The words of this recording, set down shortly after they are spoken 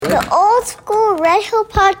Red Hill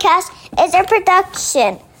Podcast is a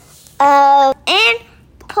production of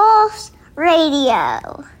Impulse Radio.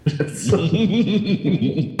 Constance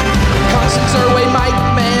Irway, Mike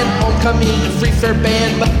Mann, Homecoming, Free Fair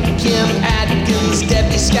Band, Kim Atkins,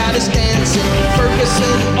 Debbie Scott is dancing,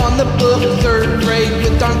 Ferguson on the book, third grade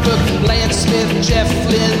with Don Cook, Lance Smith, Jeff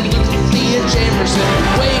Flynn, Luke and Jamerson,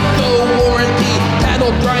 Waco, Warren P, Pat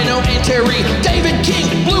O'Brien, and Terry, David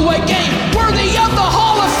King, Blue White Gang, worthy of the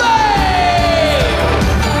Hall of Fame!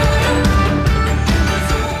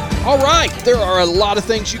 All right, there are a lot of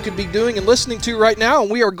things you could be doing and listening to right now,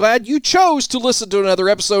 and we are glad you chose to listen to another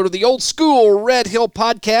episode of the Old School Red Hill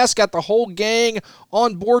Podcast. Got the whole gang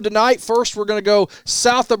on board tonight. First, we're going to go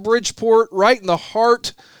south of Bridgeport, right in the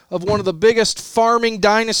heart of one of the biggest farming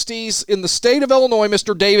dynasties in the state of Illinois,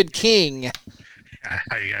 Mr. David King.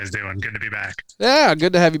 How you guys doing? Good to be back. Yeah,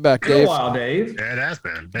 good to have you back, Dave. Been a while, Dave. Yeah, it has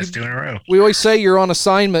been. Best 2 in a row. We always say you're on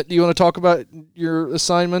assignment. Do you want to talk about your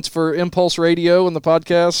assignments for Impulse Radio and the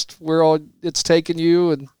podcast, where all it's taken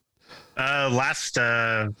you? And last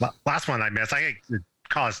one I missed. I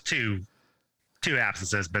caused two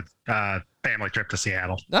absences, but family trip to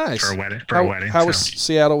Seattle. Nice. For a wedding. How was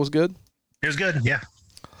Seattle? Was good? It was good, yeah.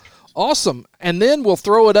 Awesome. And then we'll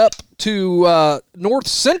throw it up to North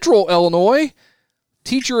Central Illinois.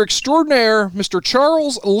 Teacher extraordinaire, Mr.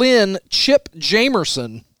 Charles Lynn Chip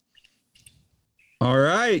Jamerson. All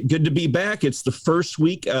right, good to be back. It's the first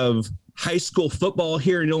week of high school football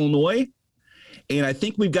here in Illinois, and I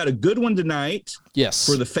think we've got a good one tonight. Yes,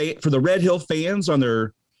 for the Red Hill fans on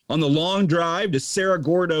the long drive to Cerro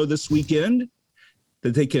Gordo this weekend.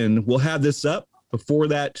 We'll have this up before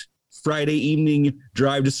that Friday evening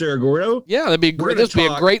drive to Cerro Gordo. Yeah, that'd be great. This would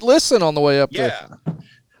be a great listen on the way up there.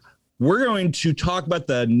 We're going to talk about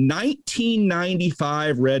the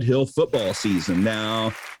 1995 Red Hill football season.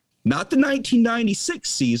 Now, not the 1996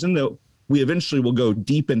 season, though we eventually will go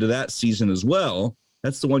deep into that season as well.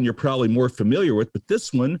 That's the one you're probably more familiar with. But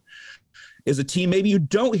this one is a team maybe you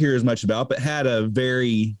don't hear as much about, but had a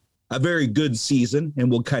very good season, and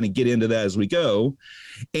we'll kind of get into that as we go.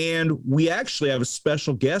 And we actually have a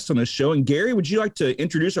special guest on the show. And Gary, would you like to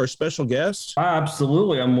introduce our special guest?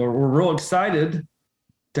 Absolutely. We're real excited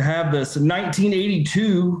to have this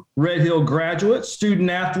 1982 Red Hill graduate, student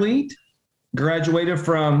athlete, graduated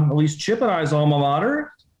from at least Chip and I's alma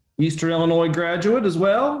mater, Eastern Illinois graduate as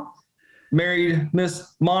well. Married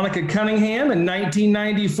Miss Monica Cunningham in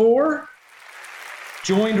 1994.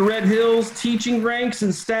 Joined Red Hill's teaching ranks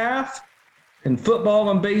and staff in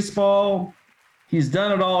football and baseball. He's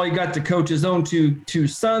done it all. He got to coach his own two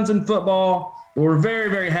sons in football. We're very,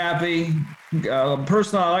 very happy. A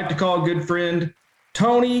person I like to call a good friend,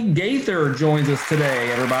 Tony Gaither, joins us today,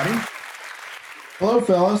 everybody. Hello,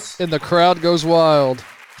 fellas. And the crowd goes wild.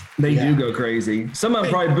 They do go crazy. Some of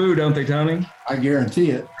them probably boo, don't they, Tony? I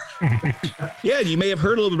guarantee it. Yeah, you may have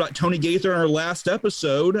heard a little bit about Tony Gaither in our last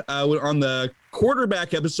episode. On the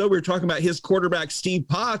quarterback episode, we were talking about his quarterback, Steve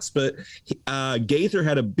Potts, but Gaither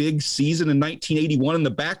had a big season in 1981 in the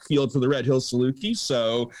backfield for the Red Hill Salukis.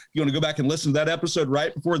 So if you want to go back and listen to that episode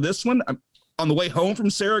right before this one, on the way home from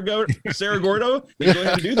Cerro Gordo, then go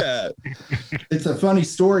ahead and do that. It's a funny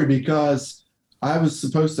story because I was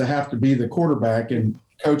supposed to have to be the quarterback, and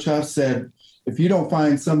Coach Huff said, if you don't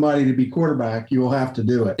find somebody to be quarterback, you will have to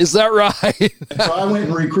do it. Is that right? So I went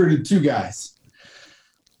and recruited 2 guys.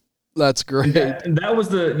 That's great. And that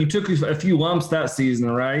was you took a few lumps that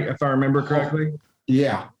season, right? If I remember correctly.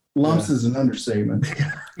 Yeah. Lumps is an understatement.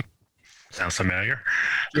 Sounds familiar.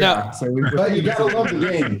 Yeah. But you got to love the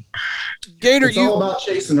game. Gator, it's all about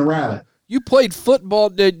chasing the rabbit. You played football.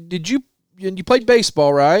 Did you played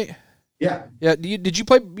baseball, right? Yeah. Yeah. Did you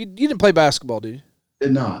play? You didn't play basketball, did you?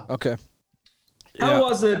 Did not. Okay. How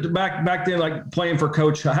was it back then, like playing for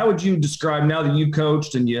Coach? How would you describe, now that you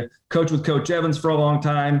coached and you coached with Coach Evans for a long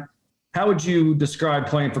time, how would you describe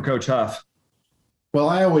playing for Coach Huff? Well,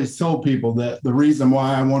 I always told people that the reason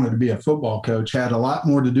why I wanted to be a football coach had a lot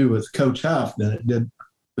more to do with Coach Huff than it did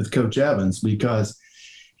with Coach Evans, because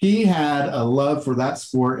he had a love for that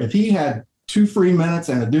sport. If he had 2 free minutes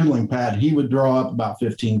and a doodling pad, he would draw up about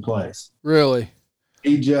 15 plays. Really?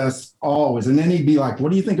 He just always, and then he'd be like,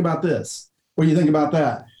 what do you think about this? What do you think about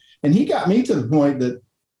that? And he got me to the point that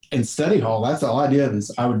in study hall, that's all I did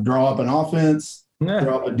is I would draw up an offense,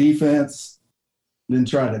 draw up a defense, then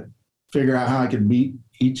try to figure out how I could beat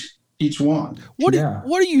each one. What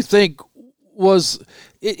do you think was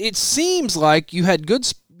it seems like you had good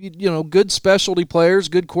specialty players,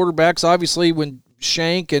 good quarterbacks. Obviously, when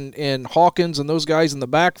Shank and Hawkins and those guys in the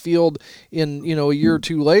backfield in a year or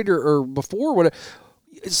two later or before,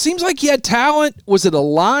 it seems like he had talent. Was it a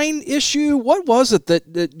line issue? What was it that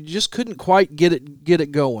you just couldn't quite get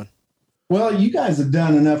it going? Well, you guys have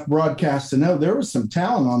done enough broadcasts to know there was some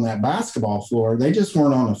talent on that basketball floor. They just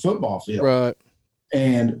weren't on the football field. Right.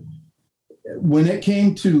 And when it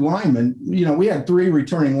came to linemen, we had 3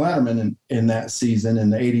 returning lettermen in that season in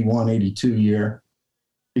the 81-82 year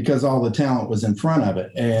because all the talent was in front of it.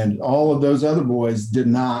 And all of those other boys did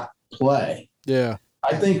not play. Yeah.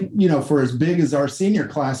 I think, for as big as our senior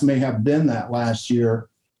class may have been that last year,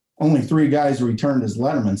 only 3 guys returned as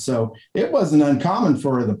lettermen. So it wasn't uncommon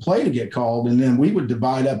for the play to get called, and then we would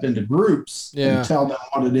divide up into groups and tell them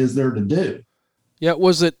what it is they're to do. Yeah,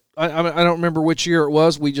 was it – I don't remember which year it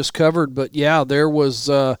was we just covered, but, yeah, there was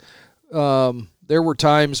there were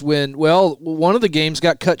times when, one of the games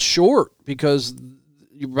got cut short because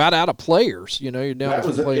you ran out of players. You're down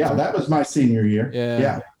to play. Yeah, that was my senior year.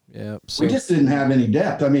 Yeah. So, we just didn't have any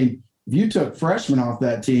depth. I mean, if you took freshmen off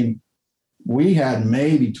that team, we had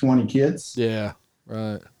maybe 20 kids. Yeah,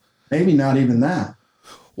 right. Maybe not even that.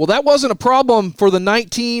 Well, that wasn't a problem for the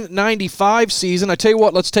 1995 season. I tell you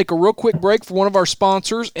what, let's take a real quick break for one of our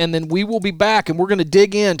sponsors, and then we will be back, and we're going to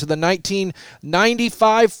dig into the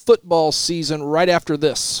 1995 football season right after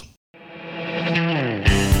this.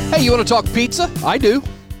 Hey, you want to talk pizza? I do.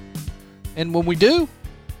 And when we do,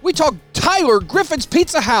 we talk Tyler Griffin's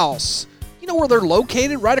Pizza House. You know where they're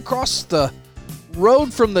located? Right across the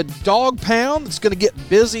road from the Dog Pound. It's going to get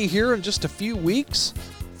busy here in just a few weeks.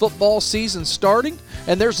 Football season starting,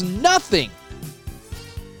 and there's nothing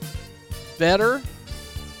better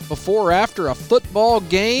before or after a football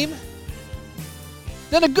game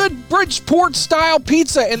than a good Bridgeport-style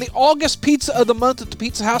pizza. And the August pizza of the month at the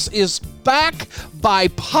Pizza House is back by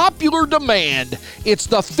popular demand. It's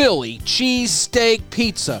the Philly cheesesteak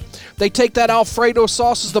pizza. They take that Alfredo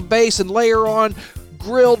sauce as the base and layer on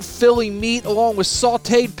grilled Philly meat along with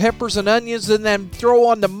sauteed peppers and onions, and then throw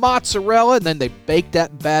on the mozzarella, and then they bake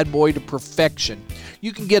that bad boy to perfection.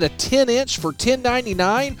 You can get a 10-inch for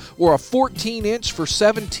 $10.99 or a 14-inch for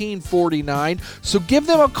 $17.49. So give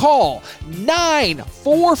them a call,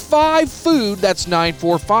 945-FOOD, that's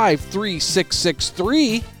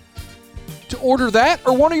 945-3663, to order that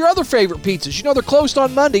or one of your other favorite pizzas. They're closed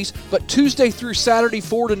on Mondays, but Tuesday through Saturday,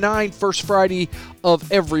 4 to 9, first Friday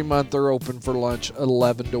of every month, they're open for lunch,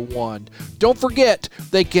 11 to 1. Don't forget,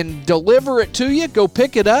 they can deliver it to you. Go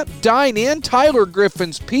pick it up. Dine in. Tyler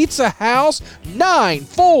Griffin's Pizza House,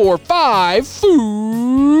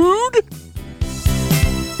 945-FOOD.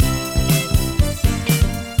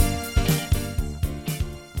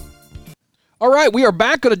 All right, we are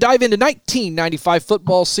back. Going to dive into 1995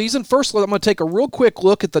 football season. First, I'm going to take a real quick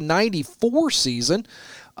look at the 94 season.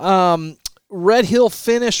 Red Hill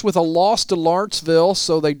finished with a loss to Lawrenceville,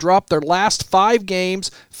 so they dropped their last 5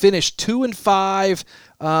 games, finished 2-5,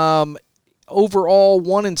 overall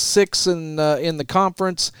 1-6 in the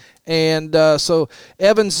conference. And so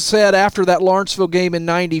Evans said after that Lawrenceville game in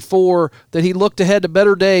 94 that he looked ahead to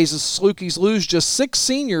better days as Salukis lose just 6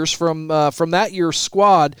 seniors from that year's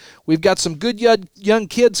squad. We've got some good young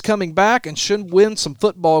kids coming back and should win some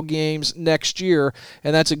football games next year,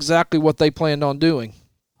 and that's exactly what they planned on doing.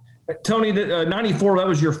 Tony, 94, that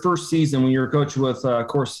was your first season when you were coach with, of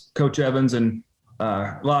course, Coach Evans and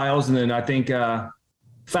Lyles, and then I think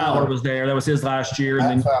Fowler was there. That was his last year. And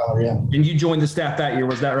then Fowler, yeah. And you joined the staff that year.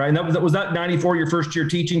 Was that right? And was that 94 your first year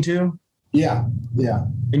teaching too? Yeah.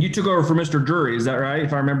 And you took over for Mr. Drury. Is that right?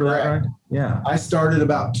 If I remember that right? Yeah. I started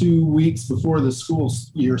about 2 weeks before the school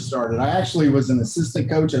year started. I actually was an assistant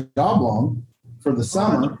coach at Oblong for the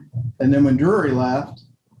summer. And then when Drury left,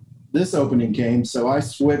 this opening came. So I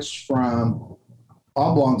switched from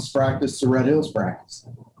Oblong's practice to Red Hill's practice.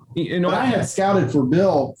 But I had scouted for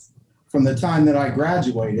Bill from the time that I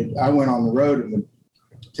graduated. I went on the road and would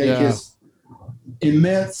take his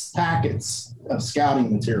immense packets of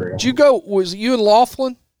scouting material. Did you go? Was it you and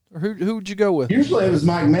Laughlin, or who'd you go with? Usually it was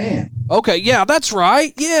Mike Mann. Okay, yeah, that's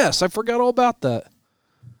right. Yes, I forgot all about that.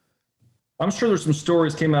 I'm sure there's some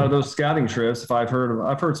stories came out of those scouting trips. If I've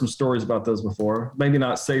heard some stories about those before. Maybe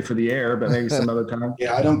not safe for the air, but maybe some other time.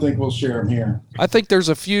 Yeah, I don't think we'll share them here. I think there's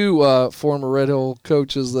a few former Red Hill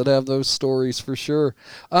coaches that have those stories for sure.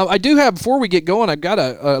 I do have, before we get going, I've got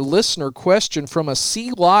a listener question from a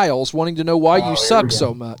C. Lyles wanting to know why you suck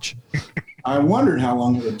so much. I wondered how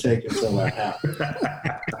long it would take until that happened.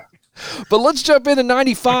 But let's jump into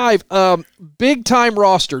 95. Big time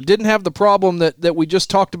roster. Didn't have the problem that we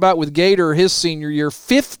just talked about with Gator his senior year.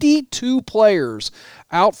 52 players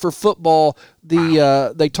out for football.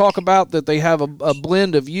 They talk about that they have a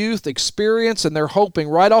blend of youth, experience, and they're hoping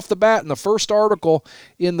right off the bat in the first article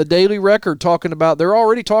in the Daily Record they're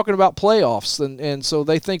already talking about playoffs, and so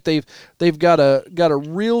they think they've got a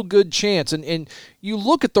real good chance. And you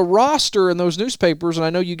look at the roster in those newspapers, and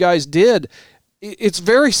I know you guys did. It's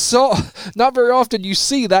not very often you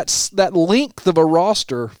see that length of a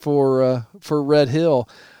roster for Red Hill.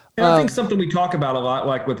 And I think something we talk about a lot,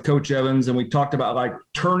 like with Coach Evans, and we talked about like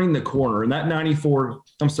turning the corner, and that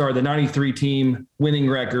the 93 team winning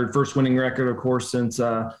record, first winning record, of course, since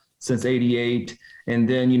 88. And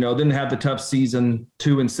then, then have the tough season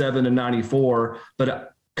 2-7 in 94.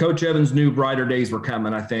 But Coach Evans knew brighter days were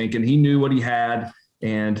coming, I think, and he knew what he had.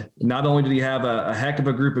 And not only did he have a heck of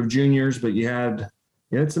a group of juniors, but you had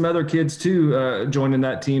some other kids too joining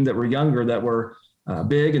that team that were younger, that were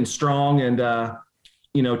big and strong. And,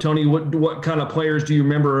 Tony, what kind of players do you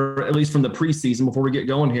remember, at least from the preseason before we get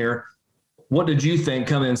going here? What did you think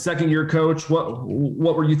coming in? Second-year coach, what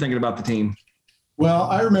were you thinking about the team? Well,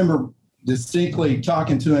 I remember distinctly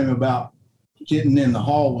talking to him about getting in the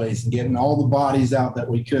hallways and getting all the bodies out that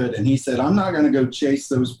we could. And he said, I'm not going to go chase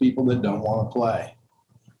those people that don't want to play.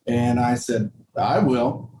 And I said, I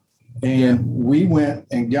will. And we went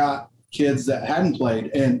and got kids that hadn't played.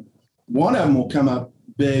 And one of them will come up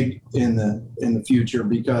big in the future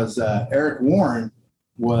because Eric Warren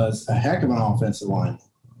was a heck of an offensive lineman.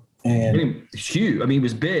 And huge. He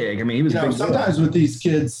was big. He was big. Sometimes with these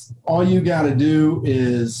kids, all you got to do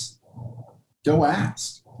is go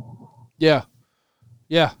ask. Yeah.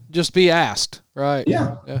 Yeah. Just be asked. Right.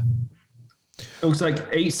 Yeah. It looks like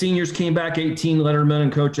 8 seniors came back, 18 lettermen,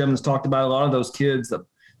 and Coach Evans talked about a lot of those kids that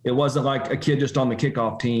it wasn't like a kid just on the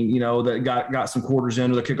kickoff team, that got some quarters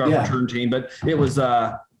into the kickoff return team, but it was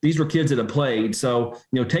these were kids that had played. So,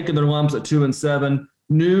 taking their lumps at 2-7,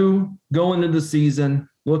 knew going into the season,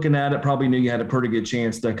 looking at it, probably knew you had a pretty good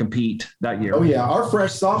chance to compete that year. Oh yeah, our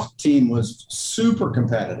fresh soft team was super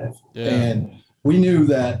competitive, and we knew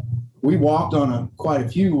that we walked on quite a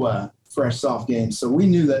few fresh soft games, so we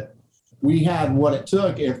knew that we had what it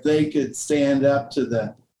took if they could stand up to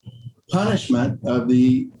the punishment of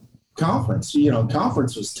the conference.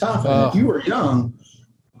 Conference was tough, and if you were young,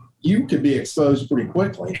 you could be exposed pretty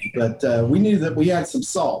quickly. But we knew that we had some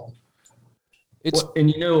salt. It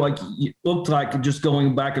looked like, just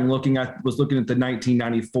going back and looking, I was looking at the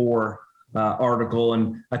 1994 article,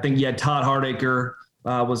 and I think you had Todd Hardacre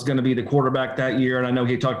was going to be the quarterback that year, and I know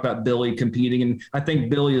he talked about Billy competing, and I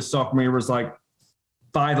think Billy, his sophomore year, was like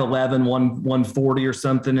 5'11", 140 or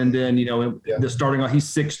something. And then, the starting off, he's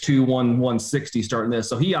 6'2", 160 starting this.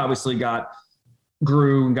 So he obviously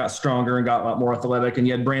grew and got stronger and got a lot more athletic. And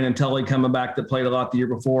you had Brandon Tully coming back that played a lot the year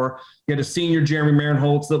before. You had a senior, Jeremy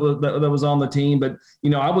Marinholtz, that was on the team. But,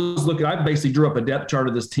 I basically drew up a depth chart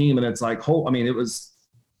of this team, and it's like, it was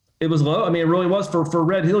low. It really was for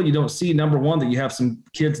Red Hill. You don't see, number one, that you have some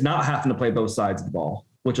kids not having to play both sides of the ball,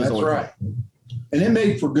 which is always right. And it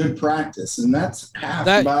made for good practice, and that's half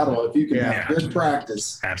the battle. If you can have good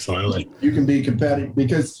practice, absolutely, you can be competitive.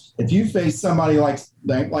 Because if you face somebody like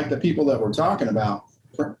the people that we're talking about,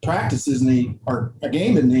 practices or a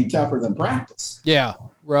game is need tougher than practice. Yeah,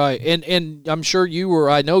 right. And I'm sure you were.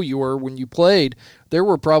 I know you were when you played. There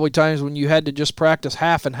were probably times when you had to just practice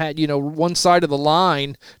half and half, one side of the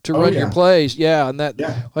line to run your plays. Yeah, and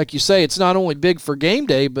that, like you say, it's not only big for game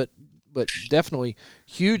day, but definitely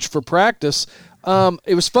huge for practice.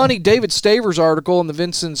 It was funny, David Staver's article in the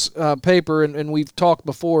Vincent's paper, and we've talked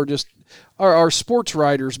before, just our sports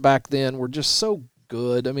writers back then were just so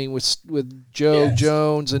good. With Joe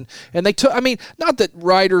Jones and they took, not that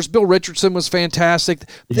writers, Bill Richardson was fantastic.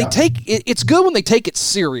 They it's good when they take it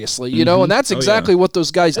seriously, and that's exactly what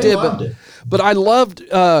those guys did. But I loved,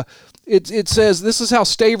 It says, this is how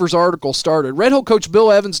Staver's article started. Red Hill coach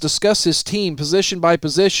Bill Evans discussed his team position by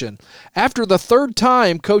position. After the third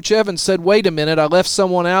time, Coach Evans said, wait a minute, I left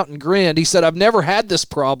someone out, and grinned. He said, I've never had this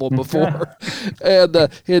problem before.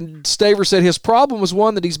 and Staver said his problem was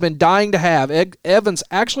one that he's been dying to have. Evans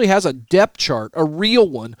actually has a depth chart, a real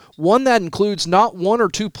one that includes not 1 or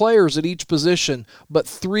 2 players at each position, but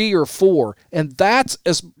 3 or 4. And that's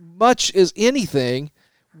as much as anything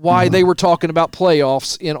why they were talking about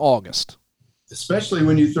playoffs in August. Especially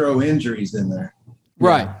when you throw injuries in there.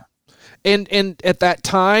 Right. And at that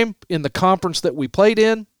time, in the conference that we played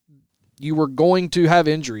in, You were going to have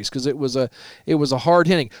injuries because it was a hard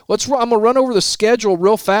hitting. I'm gonna run over the schedule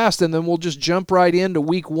real fast, and then we'll just jump right into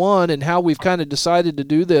week 1 and how we've kind of decided to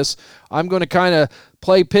do this. I'm going to kind of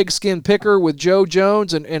play pigskin picker with Joe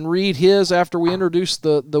Jones and read his after we introduce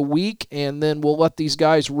the week, and then we'll let these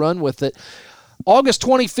guys run with it. August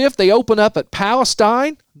 25th, they open up at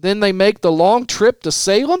Palestine. Then they make the long trip to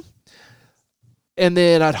Salem. And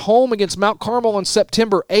then at home against Mount Carmel on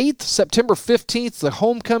September 8th. September 15th, the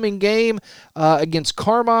homecoming game against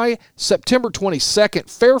Carmi. September 22nd,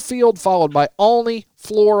 Fairfield, followed by Olney,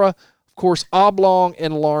 Flora, of course, Oblong,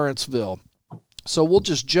 and Lawrenceville. So we'll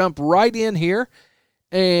just jump right in here.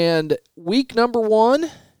 And week number 1,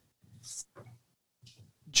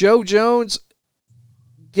 Joe Jones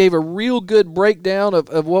gave a real good breakdown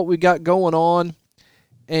of what we got going on.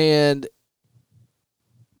 And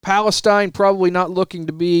Palestine probably not looking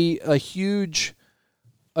to be a huge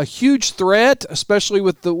threat, especially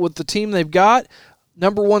with the team they've got.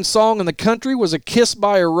 Number 1 song in the country was "A Kiss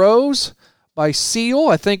by a Rose" by Seal.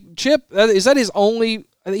 I think, Chip, is that his only?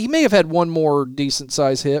 He may have had one more decent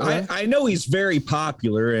size hit. Right? I know he's very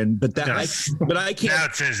popular, but I can't.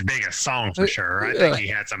 That's his biggest song for sure. I think he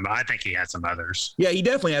had some. I think he had some others. Yeah, he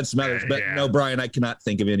definitely had some others, but no, Brian, I cannot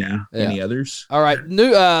think of any others. All right,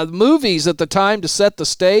 new movies at the time to set the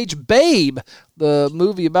stage. Babe, the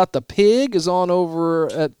movie about the pig, is on over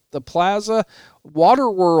at the Plaza.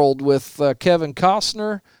 Waterworld with Kevin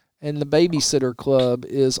Costner and the Babysitter Club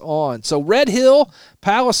is on. So Red Hill,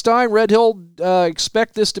 Palestine. Red Hill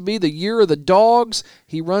expect this to be the year of the dogs.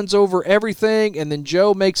 He runs over everything, and then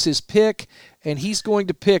Joe makes his pick, and he's going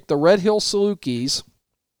to pick the Red Hill Salukis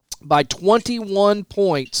by 21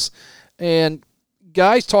 points. And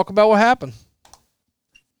guys, talk about what happened.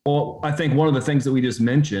 Well, I think one of the things that we just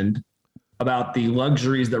mentioned about the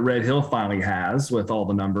luxuries that Red Hill finally has with all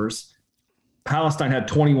the numbers, Palestine had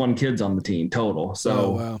 21 kids on the team total.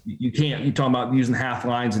 So you're talking about using half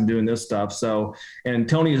lines and doing this stuff. So, and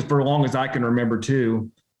Tony, is for as long as I can remember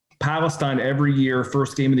too, Palestine every year,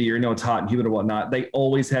 first game of the year, it's hot and humid and whatnot, they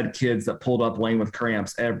always had kids that pulled up lane with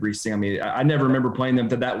cramps every single. I never remember playing them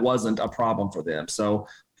that wasn't a problem for them. So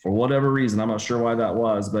for whatever reason, I'm not sure why that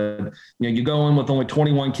was, but you go in with only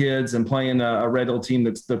 21 kids and playing a Red Hill team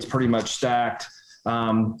that's pretty much stacked.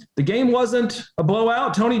 The game wasn't a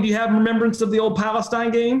blowout. Tony, do you have remembrance of the old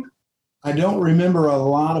Palestine game? I don't remember a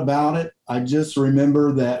lot about it. I just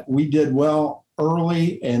remember that we did well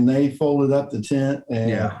early and they folded up the tent.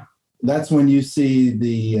 And that's when you see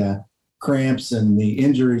the cramps and the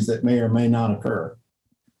injuries that may or may not occur.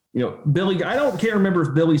 Billy, can't remember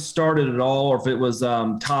if Billy started at all or if it was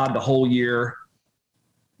Todd the whole year,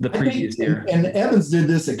 the previous year. And Evans did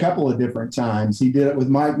this a couple of different times. He did it with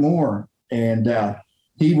Mike Moore. And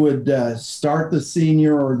he would start the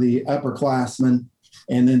senior or the upperclassman,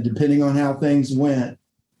 and then depending on how things went,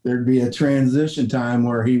 there'd be a transition time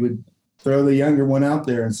where he would throw the younger one out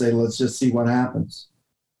there and say, let's just see what happens.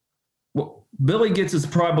 Well, Billy gets his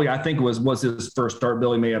probably, I think was his first start.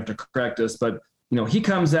 Billy may have to correct us, but he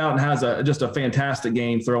comes out and has just a fantastic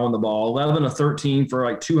game throwing the ball, 11 of 13 for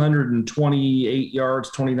like 228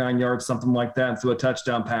 yards, 29 yards, something like that, and threw a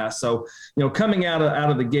touchdown pass. So, coming out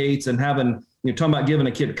of the gates and having, talking about giving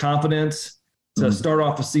a kid confidence to start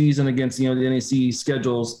off the season against, the NEC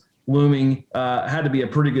schedules looming, had to be a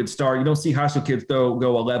pretty good start. You don't see high school kids go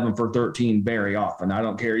 11 for 13 very often. I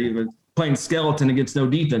don't care. Even playing skeleton against no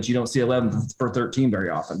defense, you don't see 11 for 13 very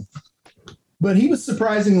often. But he was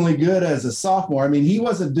surprisingly good as a sophomore. I mean, he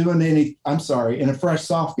wasn't doing in a fresh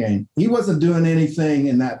soft game. He wasn't doing anything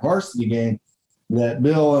in that varsity game that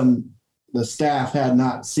Bill and the staff had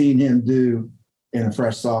not seen him do in a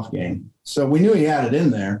fresh soft game. So we knew he had it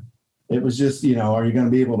in there. It was just, are you going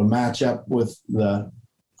to be able to match up with the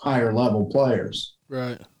higher level players?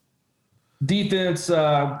 Right. Defense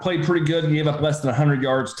played pretty good. He gave up less than 100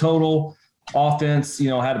 yards total. Offense,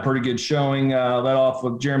 had a pretty good showing. Led off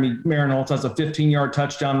with Jeremy Marinholtz has a 15-yard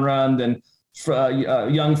touchdown run. Then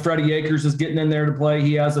young Freddie Akers is getting in there to play.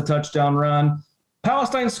 He has a touchdown run.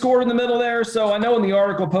 Palestine scored in the middle there. So I know in the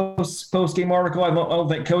article, post-game article, I don't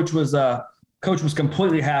think Coach was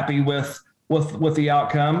completely happy with the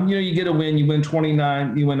outcome. You get a win. You win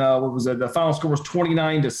 29. You win. What was it? The final score was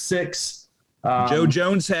 29-6. Joe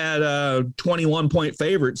Jones had a 21-point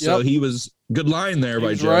favorite, so he was good line there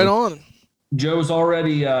by Joe. Right on. Joe's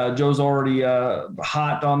already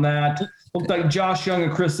hot on that. Looked like Josh Young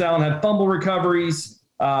and Chris Allen had fumble recoveries.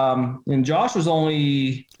 And Josh was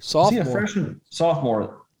only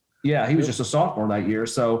sophomore. Yeah, he was just a sophomore that year.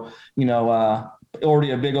 So,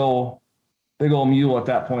 already a big old mule at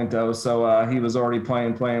that point though. So he was already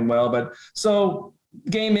playing well. But so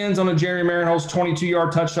game ends on a Jerry Marinholtz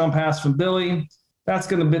 22-yard touchdown pass from Billy. That's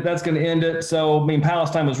going to end it. So, I mean,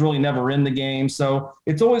 Palestine was really never in the game. So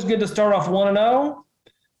it's always good to start off 1-0.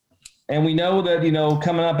 And we know that,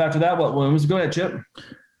 coming up after that, what Williams? Go ahead, Chip.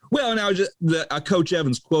 Well, now just Coach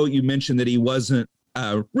Evans quote, you mentioned that he wasn't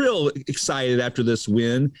real excited after this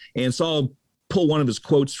win. And so I'll pull one of his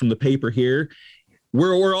quotes from the paper here.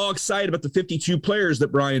 We're all excited about the 52 players that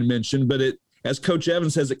Brian mentioned, but as Coach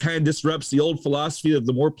Evans says, it kind of disrupts the old philosophy of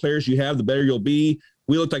the more players you have, the better you'll be.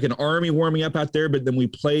 We looked like an army warming up out there, but then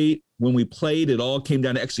when we played, it all came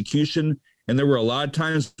down to execution. And there were a lot of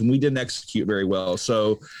times when we didn't execute very well.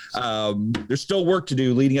 So there's still work to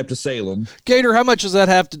do leading up to Salem. Gator, how much does that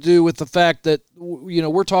have to do with the fact that,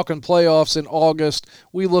 we're talking playoffs in August?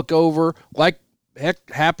 We look over, like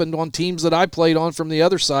heck happened on teams that I played on from the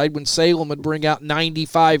other side when Salem would bring out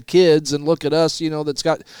 95 kids and look at us, that's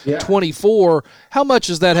got 24. How much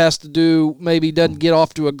does that has to do, maybe doesn't get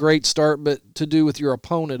off to a great start, but to do with your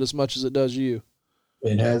opponent as much as it does you?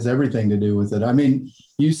 It has everything to do with it. I mean,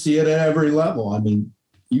 you see it at every level. I mean,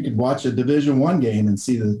 you could watch a Division I game and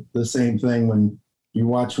see the same thing when you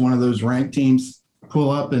watch one of those ranked teams pull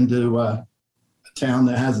up into a town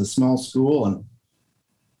that has a small school, and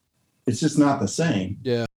it's just not the same.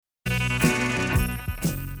 Yeah.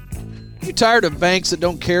 You tired of banks that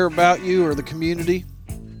don't care about you or the community?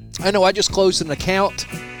 I know I just closed an account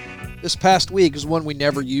this past week. It was one we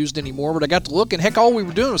never used anymore, but I got to look, and heck, all we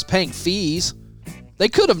were doing was paying fees. They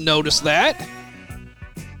could have noticed that,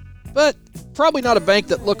 but probably not a bank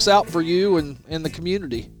that looks out for you and the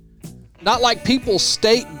community. Not like People's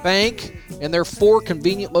State Bank and their 4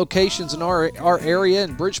 convenient locations in our area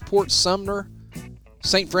in Bridgeport, Sumner,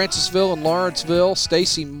 St. Francisville, and Lawrenceville.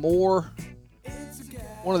 Stacy Moore,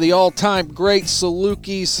 one of the all-time great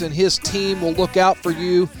Salukis, and his team will look out for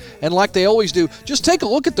you. And like they always do, just take a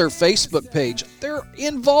look at their Facebook page. They're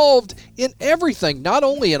involved in everything, not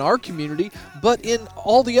only in our community, but in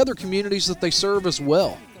all the other communities that they serve as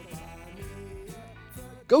well.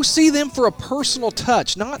 Go see them for a personal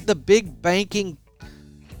touch, not the big banking,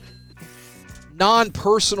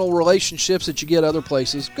 non-personal relationships that you get other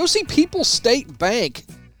places. Go see People's State Bank,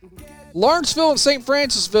 Lawrenceville and St.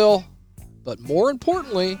 Francisville, but more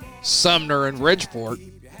importantly, Sumner and Bridgeport.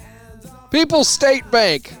 People's State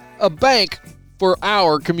Bank, a bank for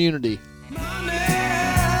our community.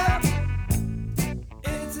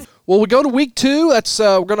 Well, we go to week 2. That's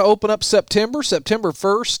we're going to open up September. September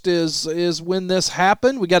 1st is when this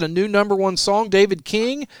happened. We got a new number 1 song, David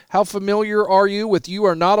King. How familiar are you with "You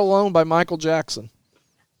Are Not Alone" by Michael Jackson?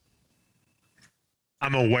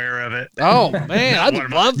 I'm aware of it. Oh man, I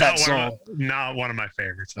love that song. Not one of my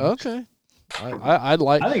favorites. Okay, I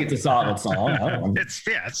think it's a solid song. It's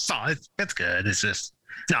good. It's just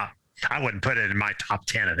no. I wouldn't put it in my top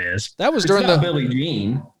 10 of his. That was during the Billie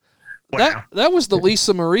Jean. That was the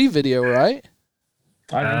Lisa Marie video, right?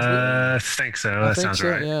 I think so. That sounds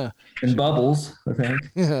right. Yeah. And Bubbles, I think.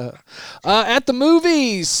 Yeah. At the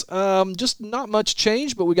movies, just not much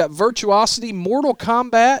change, but we got Virtuosity, Mortal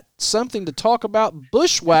Kombat, something to talk about,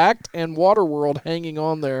 Bushwhacked, and Waterworld hanging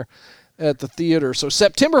on there at the theater. So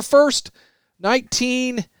September 1st,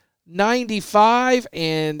 1995,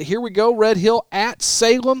 and here we go, Red Hill at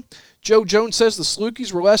Salem. Joe Jones says the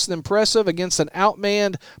Salukis were less than impressive against an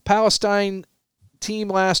outmanned Palestine team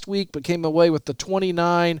last week, but came away with the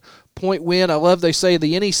 29-point win. I love they say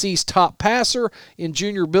the NEC's top passer in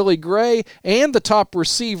junior Billy Gray and the top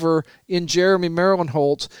receiver in Jeremy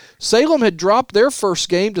Marinholtz. Salem had dropped their first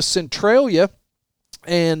game to Centralia,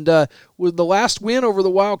 and with the last win over the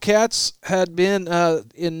Wildcats had been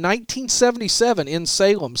in 1977 in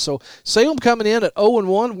Salem. So Salem coming in at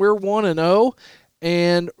 0-1. We're 1-0.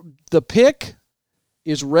 And the pick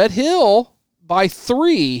is Red Hill by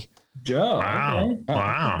 3. Joe. Wow. Okay.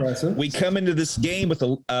 Wow. Impressive. We come into this game with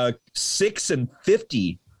a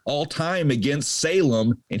 6-50 all time against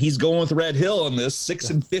Salem, and he's going with Red Hill on this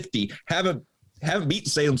 6-50. Haven't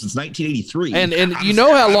beaten Salem since 1983. And you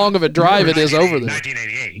know how long of a drive it is over there.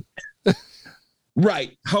 1988.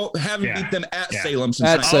 Right. Haven't beat them at Salem since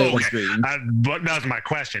At 1983. But that was my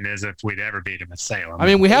question, is if we'd ever beat them at Salem. I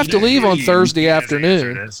mean, we have to leave on Thursday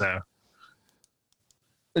afternoon.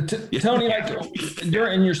 Tony, like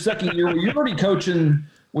in your second year, you're already coaching.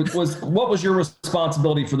 What was your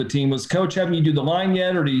responsibility for the team? Was coach having you do the line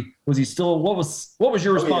yet, or was he still? What was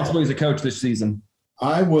your responsibility as a coach this season?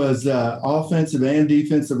 I was offensive and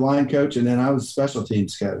defensive line coach, and then I was special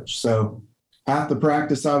teams coach. So half the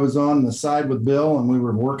practice I was on the side with Bill, and we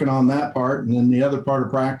were working on that part, and then the other part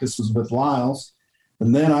of practice was with Lyles,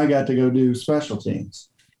 and then I got to go do special teams.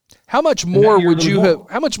 How much more would you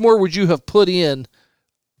have put in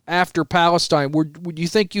after Palestine? Would you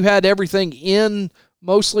think you had everything in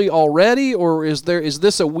mostly already, or is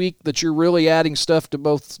this a week that you're really adding stuff to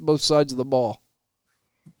both sides of the ball?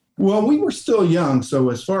 Well, we were still young, so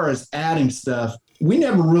as far as adding stuff, we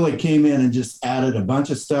never really came in and just added a bunch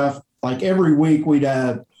of stuff. Like every week we'd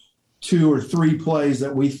add 2 or 3 plays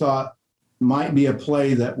that we thought might be a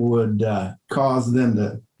play that would cause them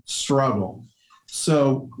to struggle.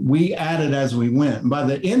 So we added as we went. And by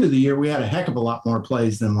the end of the year, we had a heck of a lot more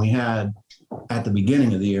plays than we had at the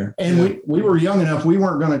beginning of the year. And we were young enough, we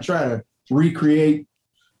weren't going to try to recreate,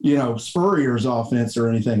 Spurrier's offense or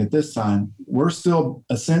anything at this time. We're still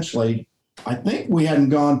essentially, I think we hadn't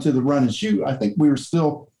gone to the run and shoot. I think we were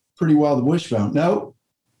still pretty well the wishbone. No,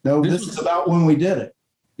 this is about when we did it.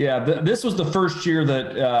 Yeah, this was the first year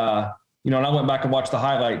that, and I went back and watched the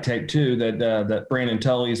highlight tape too, that Brandon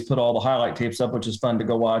Tully's put all the highlight tapes up, which is fun to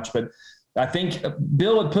go watch. But I think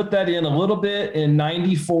Bill had put that in a little bit in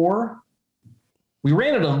 94. We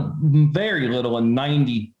ran it a very little in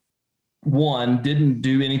 91, didn't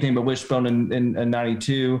do anything but wishbone in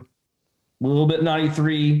 92. A little bit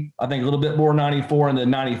 93, I think a little bit more 94, and then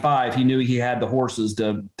 95, he knew he had the horses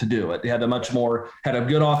to do it. He had a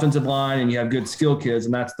good offensive line, and you have good skill kids,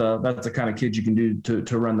 and that's the kind of kids you can do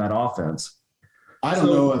to run that offense. I don't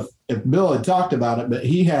know if Bill had talked about it, but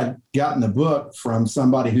he had gotten a book from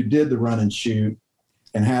somebody who did the run and shoot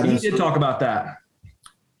and had He did talk about that.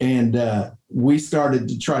 And we started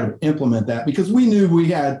to try to implement that because we knew we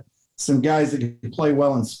had some guys that could play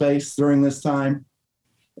well in space during this time.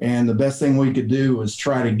 And the best thing we could do was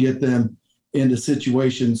try to get them into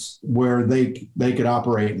situations where they could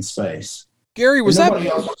operate in space. Gary, was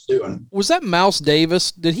that Mouse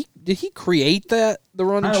Davis? Did he create the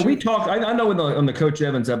run and shoot? We talked. I know on the Coach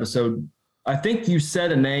Evans episode, I think you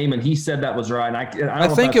said a name and he said that was right. And I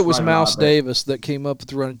think it was Mouse Davis that came up with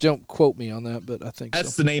the run. Don't quote me on that, but I think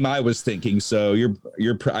that's the name I was thinking. So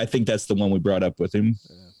I think that's the one we brought up with him.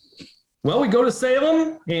 Yeah. Well, we go to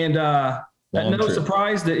Salem and. No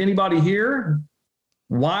surprise to anybody here.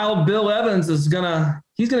 Wild Bill Evans he's gonna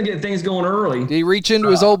get things going early. Did he reach into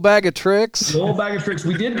his old bag of tricks? The old bag of tricks.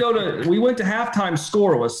 We went to halftime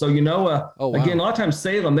scoreless. So again, a lot of times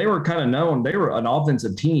Salem, they were kind of known. They were an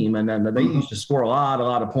offensive team, and then they used to score a lot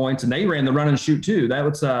of points, and they ran the run and shoot too. That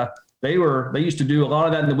was they used to do a lot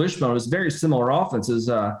of that in the wishbone. It was very similar offenses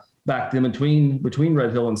back then between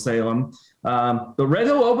Red Hill and Salem. The Red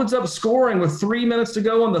Hill opens up scoring with 3 minutes to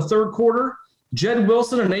go in the third quarter. Jed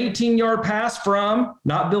Wilson, an 18-yard pass from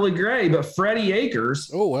not Billy Gray, but Freddie Akers.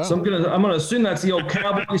 Oh, wow. So I'm gonna assume that's the old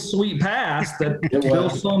Cowboy sweet pass that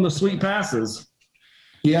Bill's throwing the sweet passes.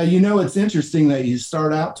 Yeah, it's interesting that you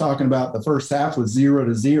start out talking about the first half was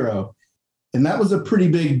 0-0. And that was a pretty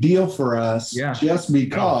big deal for us just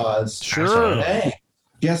because, hey,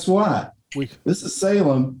 guess what? This is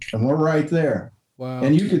Salem, and we're right there. Wow.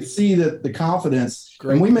 And you could see that the confidence,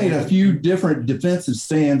 and we made a few different defensive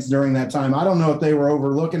stands during that time. I don't know if they were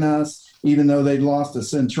overlooking us, even though they'd lost to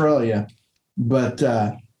Centralia, but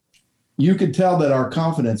you could tell that our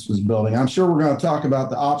confidence was building. I'm sure we're going to talk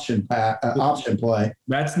about the option play.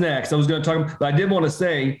 That's next. I was going to talk, but I did want to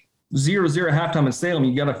say 0-0 halftime in Salem.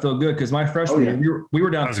 You got to feel good because my freshman year, we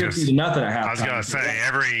were down 50-0 at halftime. I was going to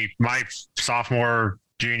say my sophomore,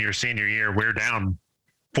 junior, senior year, we're down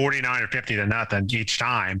 49 or 50-0 each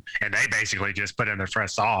time, and they basically just put in their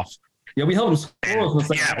fresh off. Yeah, we held them scoreless in the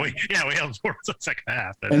second half. We held them scoreless in the second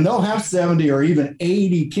half. And they'll have 70 or even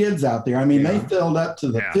 80 kids out there. I mean, they filled up to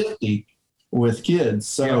the 50 with kids.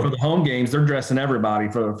 So for the home games, they're dressing everybody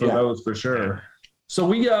for those for sure. So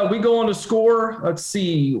we go on to score. Let's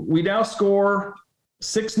see, we now score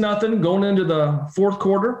 6-0 going into the fourth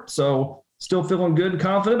quarter. So still feeling good and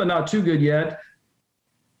confident, but not too good yet.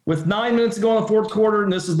 With 9 minutes to go in the fourth quarter,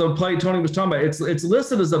 and this is the play Tony was talking about, it's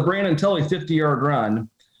listed as a Brandon Tully 50-yard run,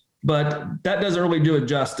 but that doesn't really do it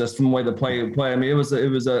justice from the way the play. I mean, it was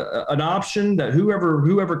an option that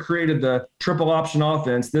whoever created the triple option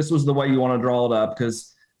offense, this was the way you want to draw it up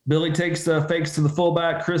because Billy takes the fakes to the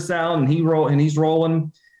fullback, Chris Allen, and he's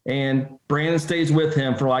rolling, and Brandon stays with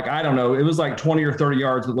him for I don't know, it was 20 or 30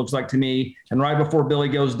 yards, it looks like to me, and right before Billy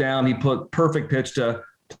goes down, he put perfect pitch to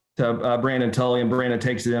Brandon Tully, and Brandon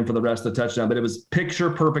takes it in for the rest of the touchdown. But it was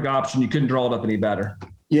picture perfect option. You couldn't draw it up any better.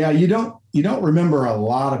 Yeah, you don't remember a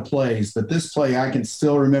lot of plays, but this play I can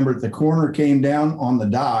still remember. The corner came down on the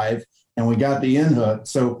dive, and we got the in hook.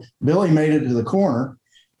 So Billy made it to the corner,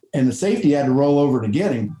 and the safety had to roll over to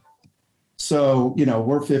get him. So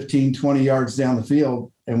we're 15, 20 yards down the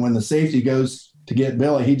field, and when the safety goes to get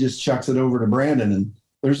Billy, he just chucks it over to Brandon, and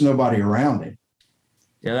there's nobody around him.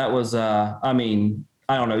 Yeah, that was.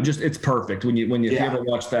 I don't know. Just it's perfect when you ever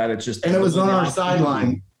watch that. It's just and it was on our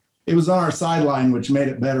sideline. it was on our sideline, which made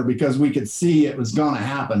it better because we could see it was going to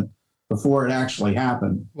happen before it actually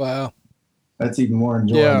happened. Wow. That's even more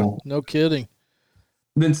enjoyable. Yeah, no kidding.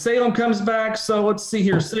 Then Salem comes back. So let's see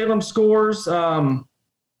here. Salem scores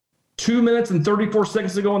 2 minutes and 34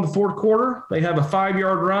 seconds to go in the fourth quarter. They have a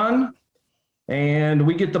 5-yard run, and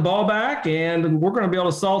we get the ball back, and we're going to be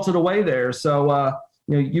able to salt it away there. So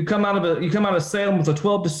you come out of Salem with a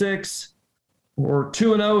 12-6, or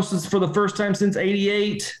 2-0 since for the first time since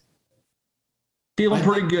 '88. Feeling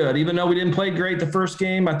pretty good, even though we didn't play great the first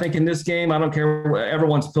game. I think in this game, I don't care.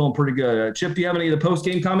 Everyone's feeling pretty good. Chip, do you have any of the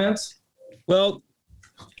post-game comments? Well,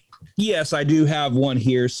 yes, I do have one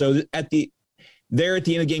here. So at the end of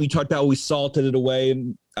the game, you talked about we salted it away.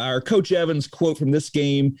 And our Coach Evans quote from this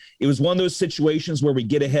game, it was one of those situations where we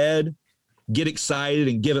get ahead, get excited,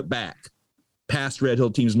 and give it back. Past Red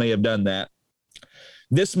Hill teams may have done that.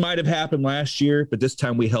 This might have happened last year, but this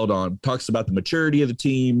time we held on. Talks about the maturity of the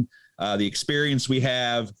team, the experience we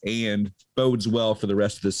have, and bodes well for the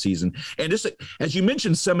rest of the season. And just as you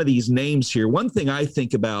mentioned some of these names here, one thing I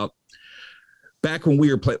think about back when we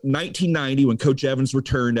were playing 1990, when Coach Evans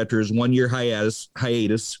returned after his 1-year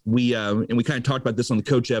hiatus, we kind of talked about this on the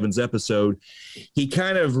Coach Evans episode. He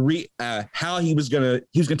kind of how he was gonna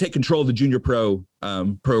take control of the junior pro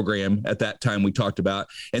program at that time. We talked about,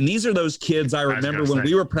 and these are those kids I remember when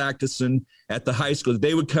we were practicing at the high school.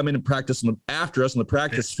 They would come in and practice after us on the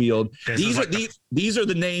practice field. These are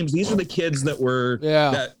the names. These are the kids that were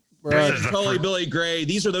Tully, Billy Gray.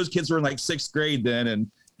 These are those kids who were in like 6th grade then,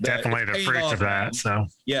 and definitely the fruits of that. So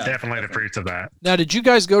yeah, definitely the fruits of that. Now, did you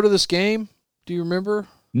guys go to this game? Do you remember?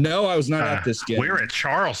 No, I was not at this game. We were at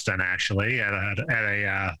Charleston actually at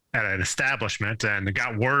an establishment, and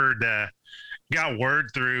got word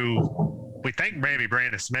through. We think maybe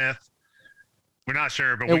Brandon Smith. We're not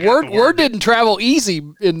sure, but word didn't travel easy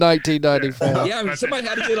in 1995. Yeah, I mean, somebody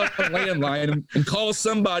had to get on the landline and call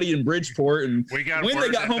somebody in Bridgeport, and we got when they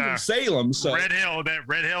got home from Salem. So Red Hill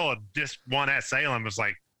had just won at Salem. Was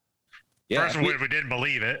like, first we didn't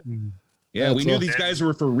believe it. Yeah, we knew these guys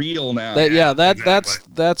were for real now.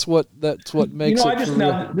 That's what makes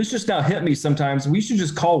it. This just now hit me. Sometimes we should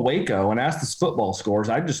just call Waco and ask the football scores.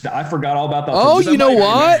 I forgot all about that. Oh, you know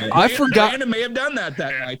what? I forgot. Brandon may have done that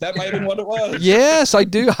night. That might have been what it was. Yes, I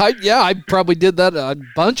do. I probably did that a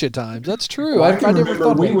bunch of times. That's true. Well, I never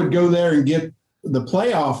thought we would go there and get the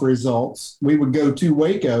playoff results. We would go to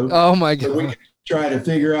Waco. Oh my God! So we could try to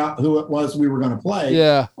figure out who it was we were going to play.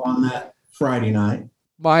 On that Friday night.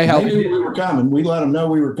 They knew we were coming. We let them know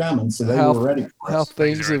we were coming, so they were ready for us.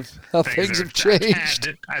 How things have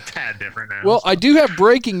changed. A tad different now. Well, I do have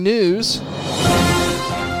breaking news.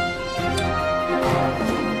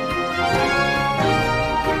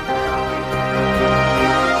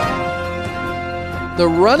 The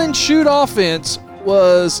run and shoot offense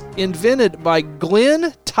was invented by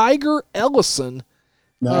Glenn Tiger Ellison.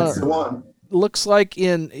 That's the one. Looks like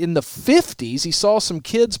in the 50s, he saw some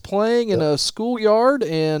kids playing in a schoolyard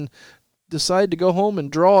and decided to go home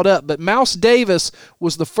and draw it up. But Mouse Davis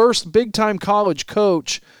was the first big-time college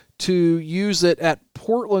coach to use it at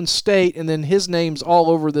Portland State, and then his name's all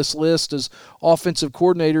over this list as offensive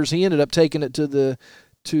coordinators. He ended up taking it to the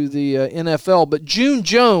NFL. But June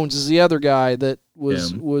Jones is the other guy that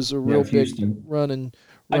was a real big running.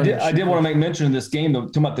 I did want to make mention of this game,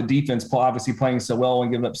 talking about the defense obviously playing so well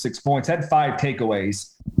and giving up 6 points. Had 5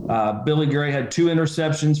 takeaways. Billy Gray had 2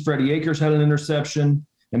 interceptions. Freddie Akers had an interception.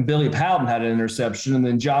 And Billy Powden had an interception. And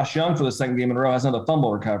then Josh Young for the second game in a row has another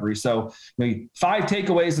fumble recovery. So 5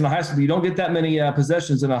 takeaways in a high school. You don't get that many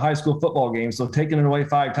possessions in a high school football game. So taking it away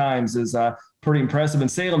 5 times is pretty impressive. And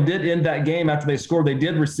Salem did end that game after they scored. They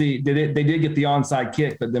did get the onside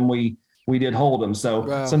kick, but then we did hold them.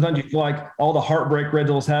 So Sometimes you feel like all the heartbreak Red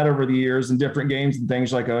Hills had over the years in different games and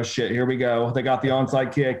things like, oh shit, here we go. They got the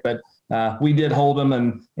onside kick, but we did hold them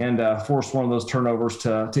and forced one of those turnovers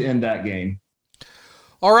to end that game.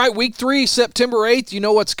 All right, week 3, September 8th. You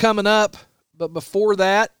know what's coming up. But before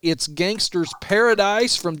that, it's Gangster's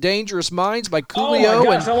Paradise from Dangerous Minds by Coolio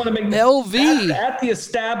and LV. At the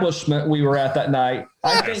establishment we were at that night,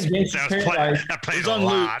 I think Gangster's Paradise was on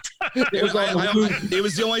loop. It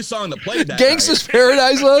was the only song that played that Gangster's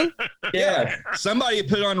Paradise was? Yeah. Somebody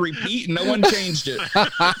put it on repeat and no one changed it.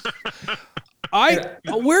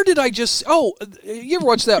 Where did I just? Oh, you ever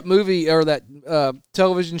watch that movie or that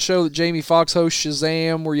television show that Jamie Foxx hosts,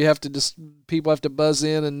 Shazam, where you have to people have to buzz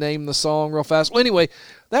in and name the song real fast? Well, anyway,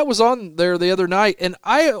 that was on there the other night, and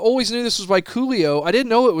I always knew this was by Coolio. I didn't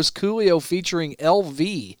know it was Coolio featuring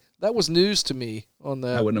LV. That was news to me on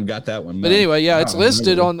that. I wouldn't have got that one. But anyway, yeah, it's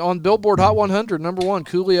listed on Billboard Hot 100, number 1,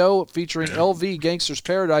 Coolio featuring LV, Gangster's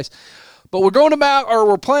Paradise. But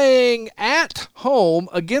we're playing at home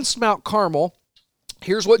against Mount Carmel.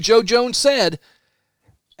 Here's what Joe Jones said.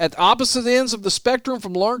 At opposite ends of the spectrum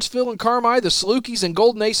from Lawrenceville and Carmi, the Salukis and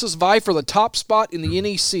Golden Aces vie for the top spot in the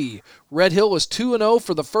NEC. Red Hill is 2-0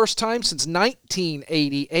 for the first time since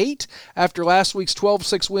 1988 after last week's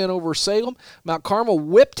 12-6 win over Salem. Mount Carmel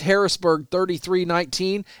whipped Harrisburg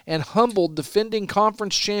 33-19 and humbled defending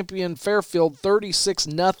conference champion Fairfield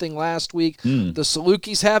 36-0 last week. The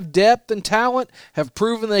Salukis have depth and talent, have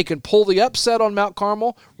proven they can pull the upset on Mount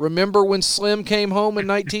Carmel. Remember when Slim came home in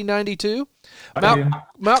 1992?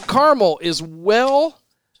 Mount Carmel is well.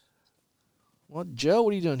 What, Joe?